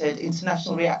unprecedented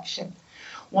international reaction,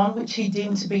 one which he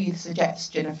deemed to be the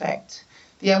suggestion effect,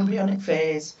 the embryonic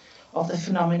phase of the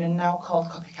phenomenon now called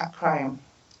copycat crime.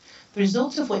 The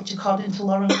result of which, according to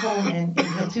Lauren Coleman in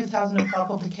her 2004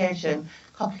 publication,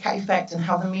 Copycat Effect and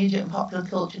How the Media and Popular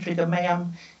Culture Trigger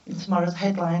Mayhem in Tomorrow's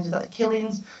Headlines, is that the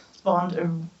killings spawned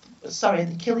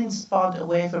a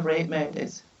wave of rape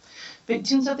murders.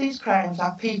 Victims of these crimes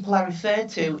are people I referred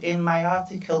to in my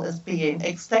article as being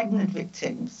extended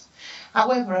victims.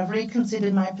 However, I've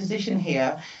reconsidered my position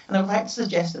here, and I would like to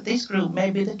suggest that this group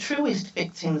may be the truest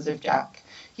victims of Jack,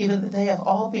 given that they have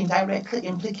all been directly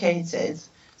implicated.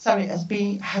 He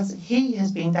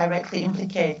has been directly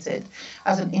implicated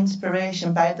as an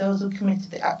inspiration by those who committed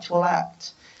the actual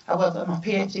act. However, my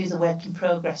PhD is a work in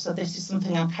progress, so this is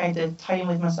something I'm kind of toying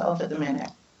with myself at the minute.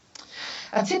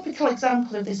 A typical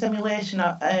example of this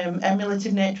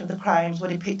emulative nature of the crimes were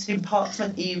depicted in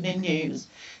Portsmouth Evening News,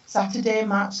 Saturday,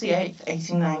 March the 8th,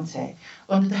 1890,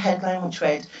 under the headline which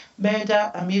read,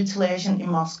 "Murder and Mutilation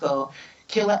in Moscow.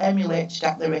 Killer emulates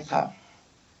Jack the Ripper."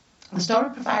 The story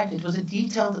provided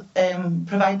details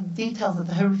of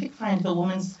the horrific find of a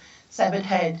woman's severed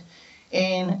head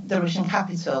in the Russian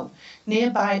capital.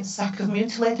 Nearby, a sack of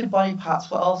mutilated body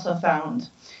parts were also found.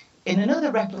 In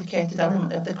another replicated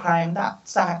element of the crime, that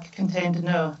sack contained a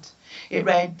note. It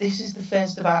read, "This is the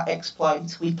first of our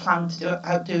exploits. We plan to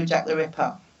outdo Jack the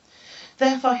Ripper."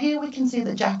 Therefore, here we can see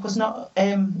that Jack was not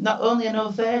only an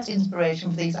overt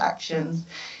inspiration for these actions,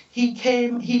 he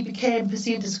became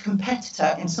perceived as a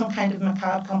competitor in some kind of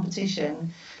macabre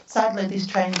competition. Sadly, this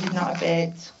trend did not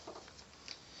abate.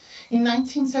 In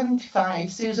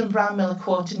 1975, Susan Brown-Miller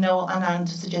quoted Noel Anand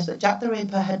to suggest that Jack the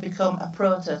Ripper had become a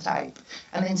prototype,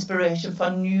 an inspiration for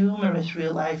numerous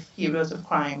real-life heroes of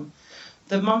crime.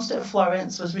 The monster of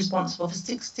Florence was responsible for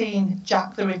 16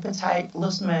 Jack the Ripper-type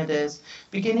lust murders,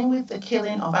 beginning with the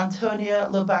killing of Antonia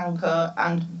Lobanco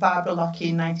and Barbara Locke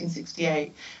in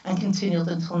 1968, and continued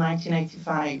until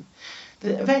 1985.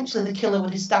 Eventually, the killer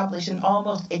would establish an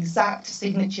almost exact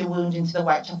signature wound into the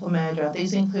Whitechapel murderer.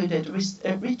 These included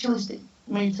ritualistic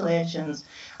mutilations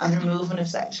and removal of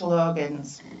sexual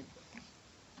organs.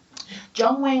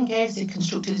 John Wayne Gacy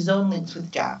constructed his own links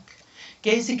with Jack.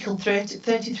 Gacy killed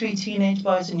 33 teenage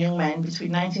boys and young men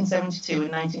between 1972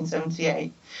 and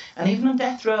 1978, and even on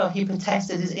death row he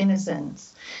protested his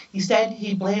innocence. He said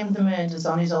he blamed the murders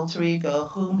on his alter ego,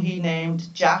 whom he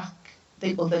named Jack,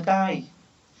 the other guy.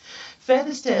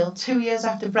 Further still, 2 years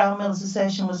after Brown-Miller's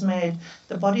assertion was made,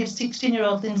 the body of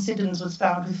 16-year-old Lynn Siddons was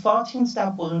found with 14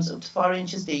 stab wounds up to 4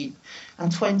 inches deep,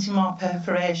 and 20 more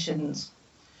perforations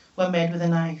were made with a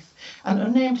knife. An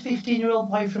unnamed 15-year-old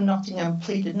boy from Nottingham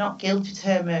pleaded not guilty to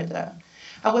her murder,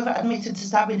 however admitted to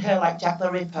stabbing her like Jack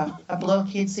the Ripper, a bloke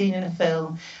he'd seen in a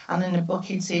film and in a book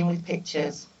he'd seen with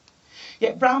pictures.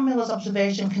 Yet Brown-Miller's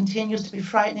observation continues to be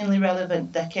frighteningly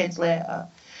relevant decades later.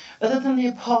 Other than the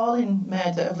appalling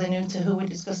murder of Lenuta, who we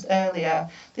discussed earlier,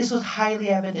 this was highly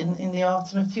evident in the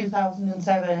autumn of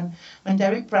 2007 when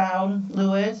Derek Brown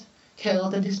lured,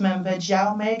 killed and dismembered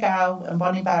Zhao Mei Gao and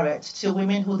Bonnie Barrett, two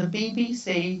women who the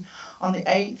BBC on the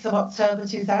 8th of October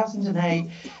 2008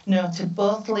 noted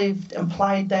both lived and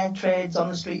plied their trades on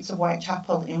the streets of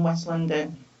Whitechapel in East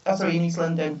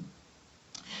London.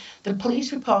 The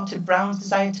police reported Brown's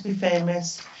desire to be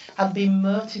famous had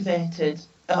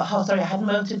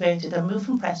motivated and moved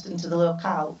from Preston to the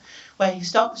locale, where he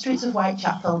stalked the streets of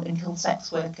Whitechapel and killed sex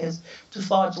workers to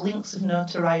forge links of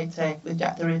notoriety with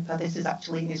Jack the Ripper. This is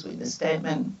actually in his witness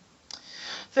statement.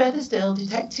 Further still,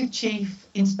 Detective Chief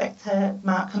Inspector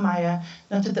Mark Hamaya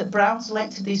noted that Brown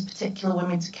selected these particular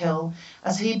women to kill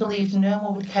as he believed no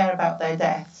one would care about their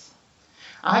deaths.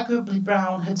 Arguably,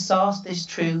 Brown had sourced this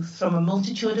truth from a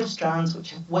multitude of strands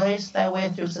which have worked their way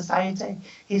through society,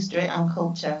 history and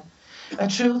culture. A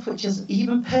truth which has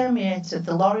even permeated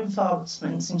the law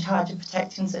enforcement in charge of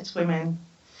protecting such women.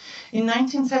 In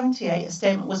 1978, a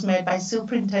statement was made by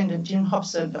Superintendent Jim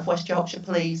Hobson of West Yorkshire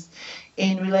Police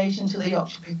in relation to the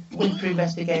Yorkshire Whipper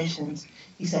investigations.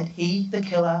 He said, "He, the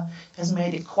killer, has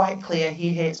made it quite clear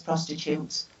he hates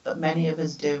prostitutes, but many of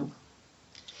us do."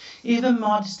 Even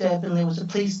more disturbingly was a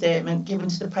police statement given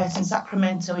to the press in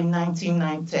Sacramento in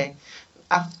 1990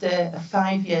 after a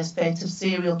 5-year spate of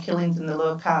serial killings in the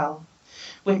locale,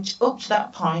 which up to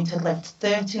that point had left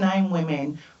 39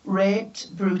 women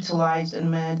raped, brutalised and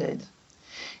murdered.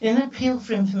 In an appeal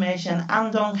for information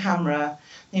and on camera,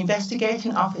 the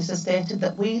investigating officer stated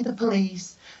that we, the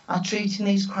police, are treating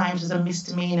these crimes as a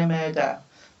misdemeanor murder.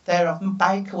 They're of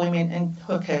biker women and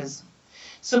hookers.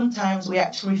 Sometimes we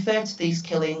actually refer to these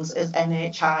killings as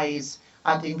NHIs,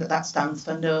 adding that that stands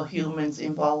for no humans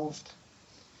involved.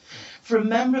 For a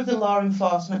member of the law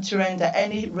enforcement to render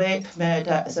any rape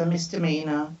murder as a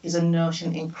misdemeanor is a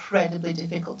notion incredibly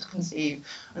difficult to conceive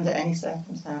under any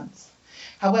circumstance.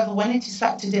 However, when it is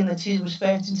factored in that he was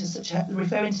referring to such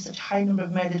a high number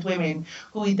of murdered women,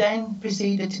 who he then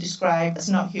proceeded to describe as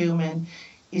not human,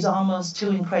 is almost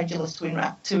too incredulous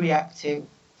to react to.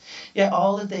 Yet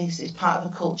all of this is part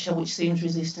of a culture which seems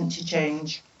resistant to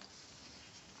change.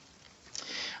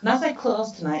 And as I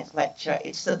close tonight's lecture,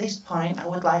 it's at this point I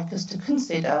would like us to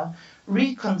consider,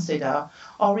 reconsider,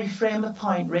 or reframe a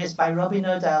point raised by Robin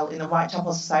Odell in the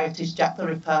Whitechapel Society's Jack the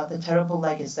Ripper, The Terrible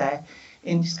Legacy,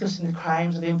 in discussing the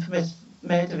crimes of infamous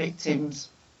murder victims.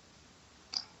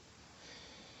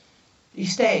 He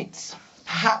states,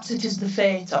 "Perhaps it is the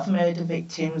fate of murder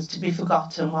victims to be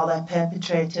forgotten while their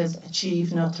perpetrators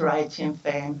achieve notoriety and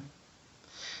fame.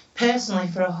 Personally,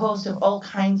 for a host of all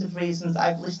kinds of reasons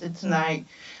I've listed tonight,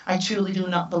 I truly do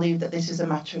not believe that this is a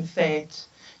matter of fate,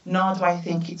 nor do I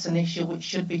think it's an issue which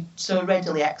should be so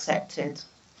readily accepted.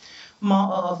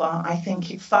 Moreover, I think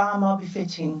it far more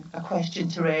befitting a question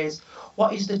to raise: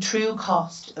 what is the true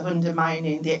cost of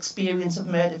undermining the experience of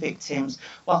murder victims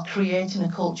while creating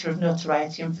a culture of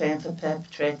notoriety and fame for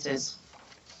perpetrators?"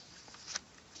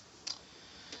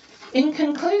 In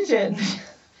conclusion,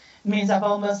 means I've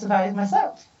almost survived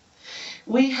myself.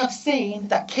 We have seen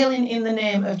that killing in the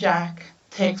name of Jack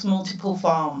takes multiple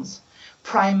forms.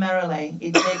 Primarily,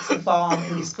 it takes the form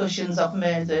in discussions of the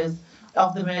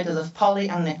murders of Polly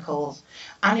and Nichols,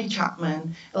 Annie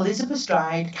Chapman, Elizabeth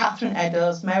Stride, Catherine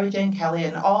Eddowes, Mary Jane Kelly,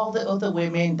 and all the other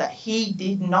women that he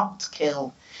did not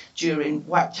kill during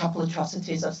Whitechapel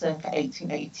atrocities of circa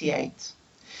 1888.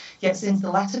 Yet since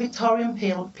the latter Victorian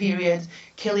period,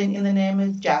 killing in the name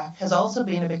of Jack has also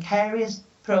been a vicarious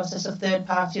process of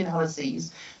third-party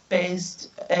analyses based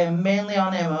mainly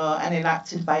on MO and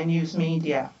enacted by news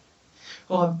media,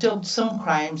 who have dubbed some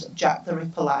crimes Jack the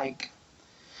Ripper-like.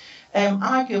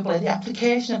 Arguably, the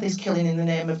application of this killing in the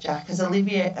name of Jack has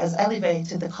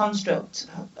elevated the construct.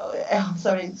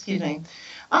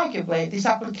 Arguably, this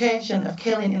application of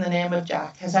killing in the name of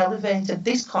Jack has elevated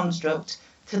this construct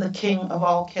to the king of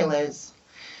all killers.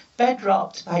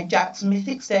 Bedrocked by Jack's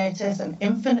mythic status and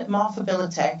infinite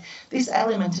morphability, this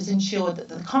element has ensured that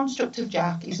the construct of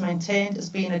Jack is maintained as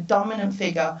being a dominant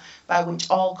figure by which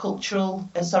all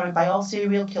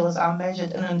serial killers are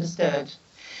measured and understood.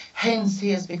 Hence, he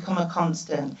has become a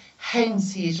constant.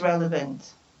 Hence, he is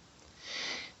relevant.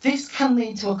 This can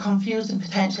lead to a confused and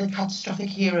potentially catastrophic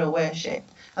hero worship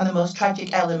and the most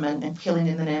tragic element in killing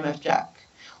in the name of Jack,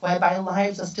 whereby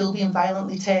lives are still being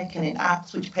violently taken in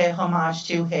acts which pay homage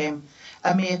to him,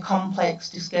 a mere complex,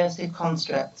 discursive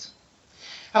construct.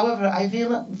 However, I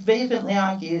vehemently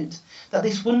argued that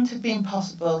this wouldn't have been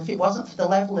possible if it wasn't for the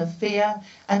level of fear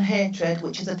and hatred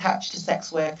which is attached to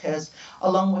sex workers,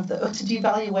 along with the utter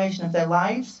devaluation of their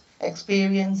lives,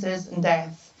 experiences and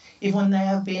death, even when they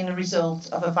have been a result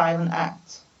of a violent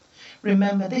act.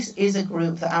 Remember, this is a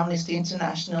group that Amnesty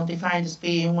International defined as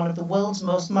being one of the world's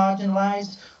most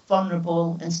marginalised,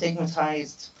 vulnerable and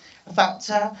stigmatised, a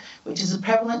factor which is as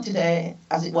prevalent today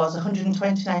as it was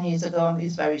 129 years ago on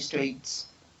these very streets.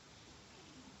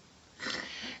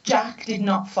 Jack did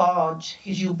not forge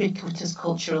his ubiquitous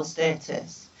cultural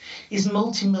status, his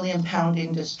multi-million-pound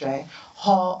industry,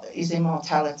 or his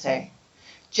immortality.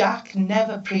 Jack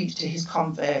never preached to his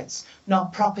converts, nor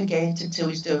propagated to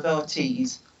his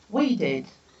devotees. We did.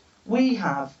 We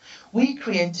have. We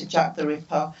created Jack the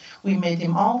Ripper. We made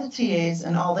him all that he is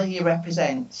and all that he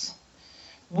represents.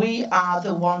 We are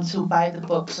the ones who buy the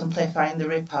books and play Find the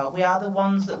Ripper. We are the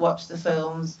ones that watch the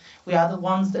films. We are the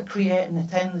ones that create and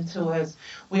attend the tours.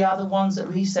 We are the ones that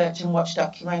research and watch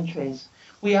documentaries.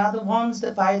 We are the ones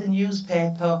that buy the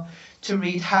newspaper to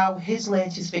read how his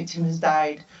latest victim has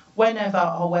died,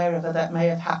 whenever or wherever that may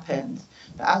have happened.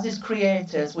 But as his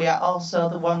creators, we are also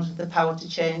the ones with the power to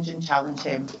change and challenge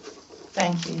him.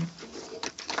 Thank you.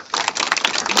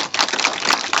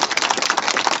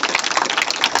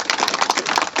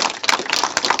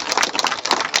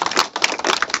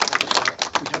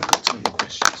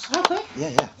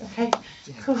 Yeah. Okay,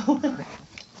 cool.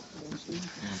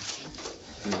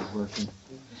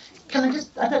 Can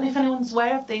I don't know if anyone's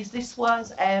aware of these. This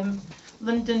was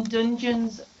London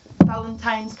Dungeon's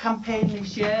Valentine's campaign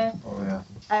this year. Oh yeah.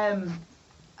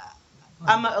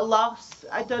 I'm at a loss.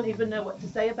 I don't even know what to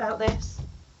say about this.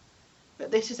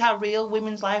 But this is how real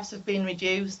women's lives have been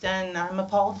reduced, and I'm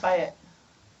appalled by it.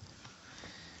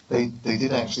 They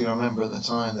did actually remember at the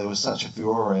time there was such a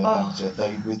furore about it.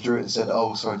 They withdrew it and said,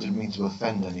 "Oh, sorry, didn't mean to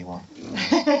offend anyone."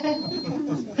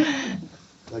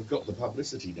 They've got the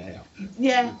publicity now.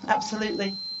 Yeah,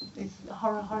 absolutely. It's a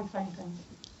horrifying thing.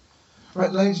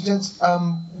 Right, ladies and gents,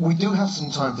 we do have some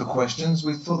time for questions.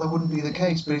 We thought that wouldn't be the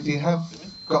case, but if you have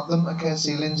got them, okay, I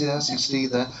see Lindsay there, I see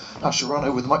Steve there. I shall run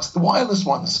over the mics, the wireless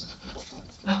ones.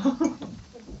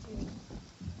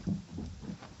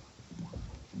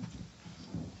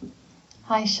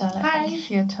 Hi Charlotte, Hi. thank you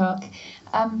for your talk.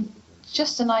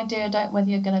 Just an idea, I don't know whether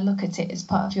you're going to look at it as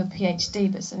part of your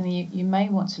PhD, but something you may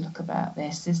want to look about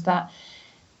this is that,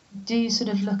 do you sort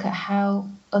of look at how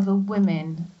other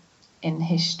women in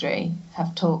history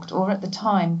have talked, or at the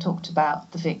time talked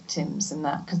about the victims and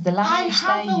that? Because the I language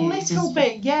have they a use little is...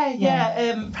 bit,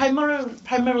 yeah.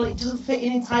 Primarily, it doesn't fit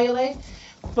in entirely,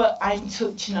 but I'm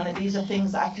touching on it. These are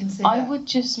things that I consider. I would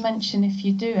just mention, if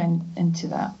you do enter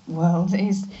that world,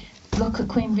 is look at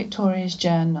Queen Victoria's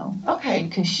journal. Okay.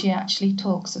 Because she actually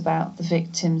talks about the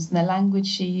victims, and the language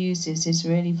she uses is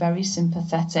really very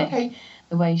sympathetic. Okay.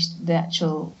 The way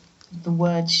the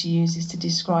words she uses to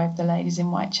describe the ladies in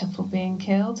Whitechapel being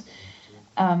killed.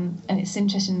 And it's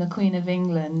interesting, the Queen of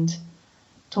England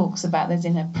talks about this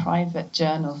in her private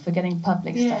journal, forgetting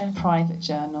public stuff, private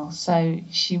journal. So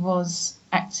she was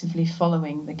actively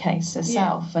following the case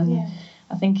herself.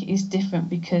 I think it is different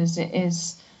because it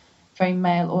is very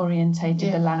male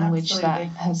orientated, the language absolutely.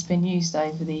 that has been used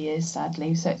over the years,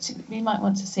 sadly. So you might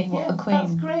want to see what the Queen,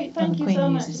 that's great. Thank and the you Queen so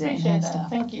much. uses it in Appreciate her that. stuff.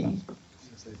 Thank you.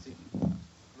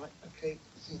 Right, okay,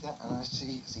 see that, and I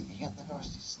see Ian there, I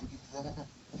see Steve there.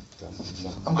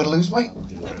 I'm going to lose weight.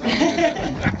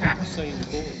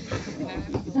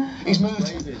 He's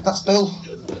moved. That's Bill.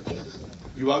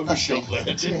 You overshot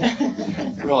there.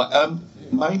 Right,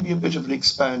 maybe a bit of an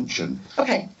expansion.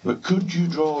 Okay. But could you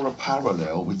draw a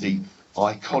parallel with the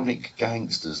iconic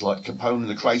gangsters like Capone and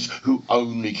the Craze who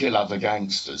only kill other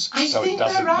gangsters? I so think it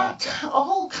doesn't there are matter.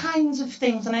 all kinds of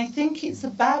things, and I think it's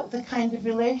about the kind of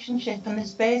relationship and the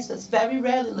space that's very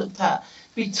rarely looked at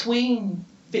between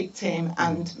victim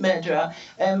and murderer.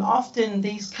 Often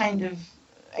these kind of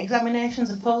examinations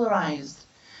are polarised,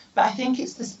 but I think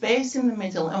it's the space in the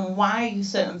middle and why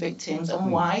certain victims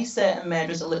and why certain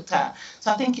murderers are looked at.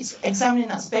 So I think it's examining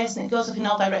that space, and it goes up in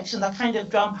all directions. I kind of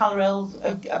drawn parallels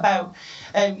about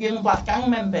young black gang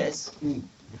members.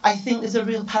 I think there's a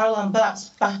real parallel, but that's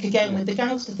back again with the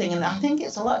gangster thing, and I think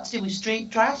it's a lot to do with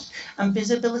street trash and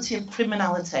visibility of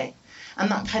criminality, and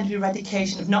that kind of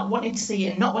eradication of not wanting to see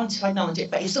it, not wanting to acknowledge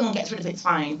it, but if someone gets rid of it, it's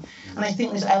fine. And I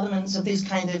think there's elements of this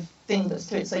kind of thing that's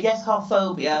to it. So yes,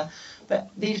 whorephobia, but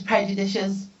these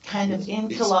prejudices kind of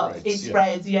interlock. It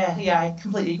spreads, yeah, I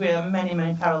completely agree. There are many,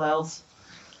 many parallels.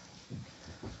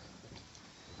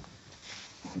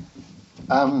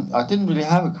 I didn't really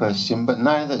have a question, but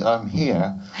now that I'm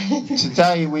here,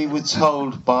 today we were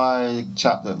told by the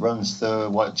chap that runs the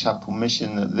Whitechapel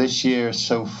Mission that this year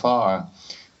so far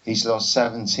he's lost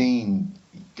 17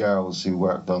 girls who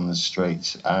worked on the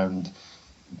streets, and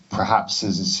perhaps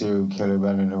there's a serial killer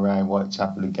running around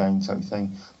Whitechapel again type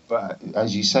thing. But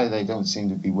as you say, they don't seem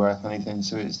to be worth anything,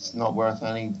 so it's not worth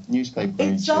any newspaper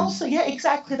It's issues. also, yeah,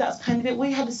 exactly, that's kind of it. We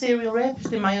had a serial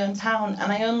rapist in my own town,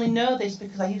 and I only know this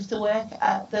because I used to work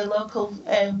at the local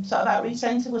sort of outreach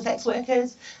centre with sex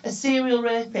workers. A serial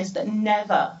rapist that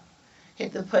never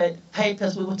hit the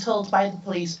papers. We were told by the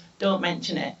police, don't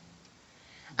mention it.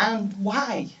 And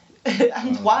why?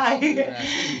 And why?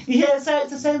 Yeah, so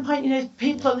it's the same point, you know,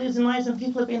 people are losing lives and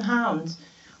people are being harmed.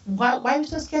 Why are we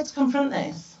so scared to confront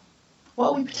this?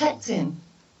 What are we protecting?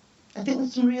 I think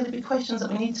there's some really big questions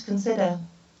that we need to consider.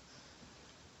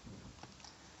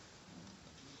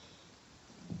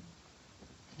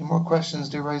 Any more questions?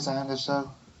 Do raise a hand if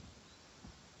so.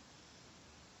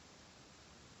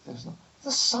 There's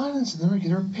silence in the room.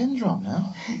 You're a pin drop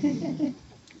now.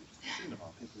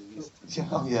 Yeah,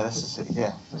 oh yeah, that's it.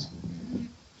 Yeah.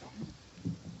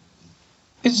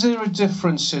 Is there a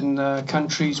difference in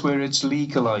countries where it's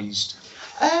legalised?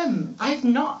 I've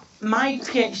not. My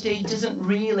PhD doesn't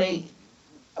really.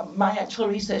 My actual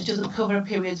research doesn't cover a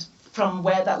period from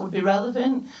where that would be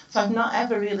relevant, so I've not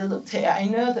ever really looked at it. I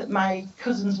know that my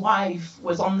cousin's wife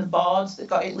was on the board that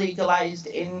got it legalised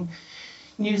in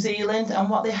New Zealand, and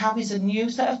what they have is a new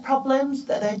set of problems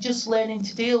that they're just learning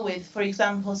to deal with. For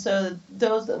example, so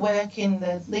those that work in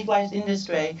the legalised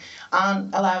industry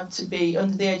aren't allowed to be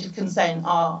under the age of consent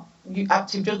or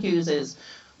active drug users.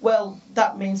 Well,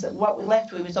 that means that what we're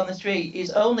left with is on the street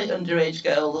is only underage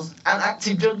girls and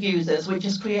active drug users, which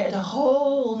has created a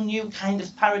whole new kind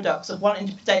of paradox of wanting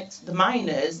to protect the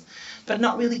minors, but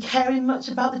not really caring much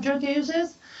about the drug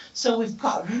users. So we've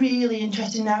got really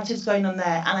interesting narratives going on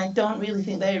there, and I don't really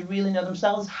think they really know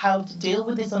themselves how to deal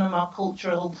with this on a more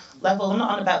cultural level. I'm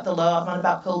not on about the law, I'm on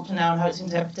about culture now and how it's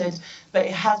interpreted, but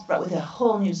it has brought with it a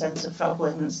whole new sense of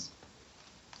problems.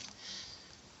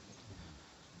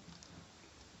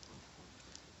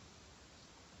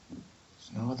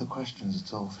 No other questions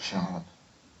at all for Charlotte?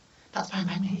 That's fine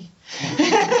by me.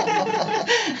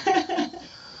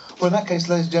 Well, in that case,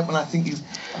 ladies and gentlemen, I think you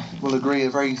will agree, a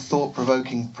very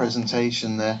thought-provoking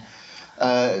presentation there.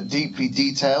 Deeply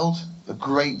detailed, a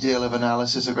great deal of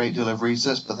analysis, a great deal of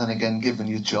research, but then again, given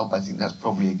your job, I think that's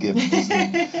probably a given, isn't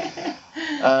it?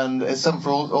 And it's something for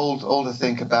all to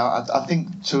think about. I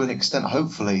think to an extent,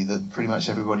 hopefully, that pretty much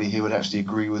everybody here would actually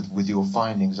agree with your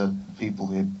findings, and people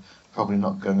who probably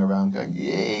not going around going,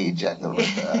 yay, Jack the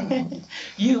Ripper.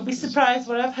 You'll be surprised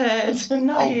what I've heard.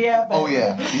 Not here, but... Oh,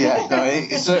 yeah. No,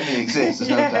 it certainly exists. There's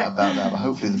no doubt about that. But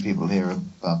hopefully the people here are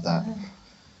above that.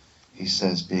 He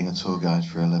says, being a tour guide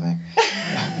for a living.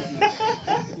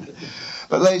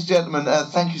 But ladies and gentlemen,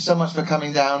 thank you so much for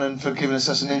coming down and for giving us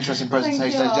such an interesting presentation.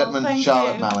 Ladies and gentlemen, Thank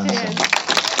Charlotte you. Mallinson. Cheers.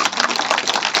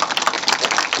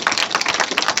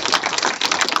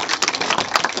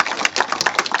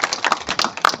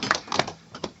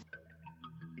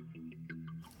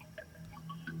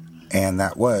 And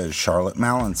that was Charlotte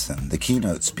Mallinson, the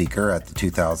keynote speaker at the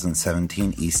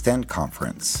 2017 East End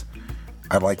Conference.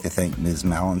 I'd like to thank Ms.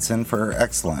 Mallinson for her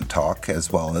excellent talk,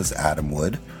 as well as Adam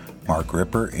Wood, Mark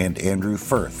Ripper, and Andrew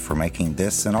Firth for making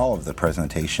this and all of the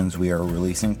presentations we are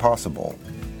releasing possible.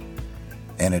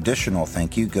 An additional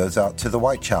thank you goes out to the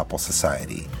Whitechapel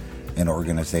Society, an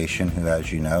organization who,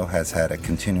 as you know, has had a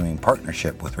continuing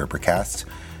partnership with Rippercast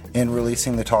in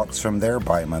releasing the talks from their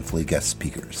bi-monthly guest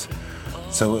speakers.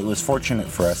 So it was fortunate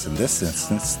for us in this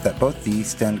instance that both the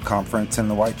East End Conference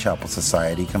and the Whitechapel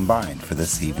Society combined for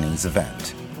this evening's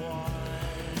event.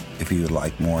 If you would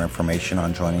like more information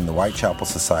on joining the Whitechapel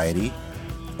Society,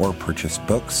 or purchase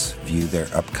books, view their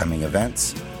upcoming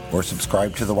events, or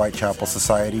subscribe to the Whitechapel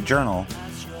Society Journal,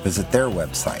 visit their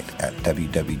website at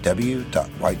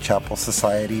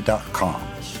www.whitechapelsociety.com.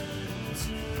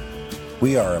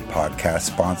 We are a podcast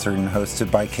sponsored and hosted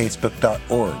by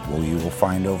Casebook.org, where you will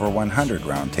find over 100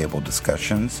 roundtable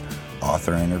discussions,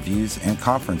 author interviews, and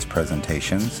conference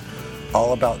presentations,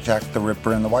 all about Jack the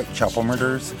Ripper and the Whitechapel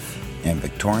murders, and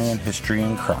Victorian history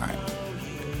and crime.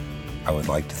 I would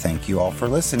like to thank you all for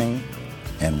listening,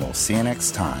 and we'll see you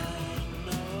next time.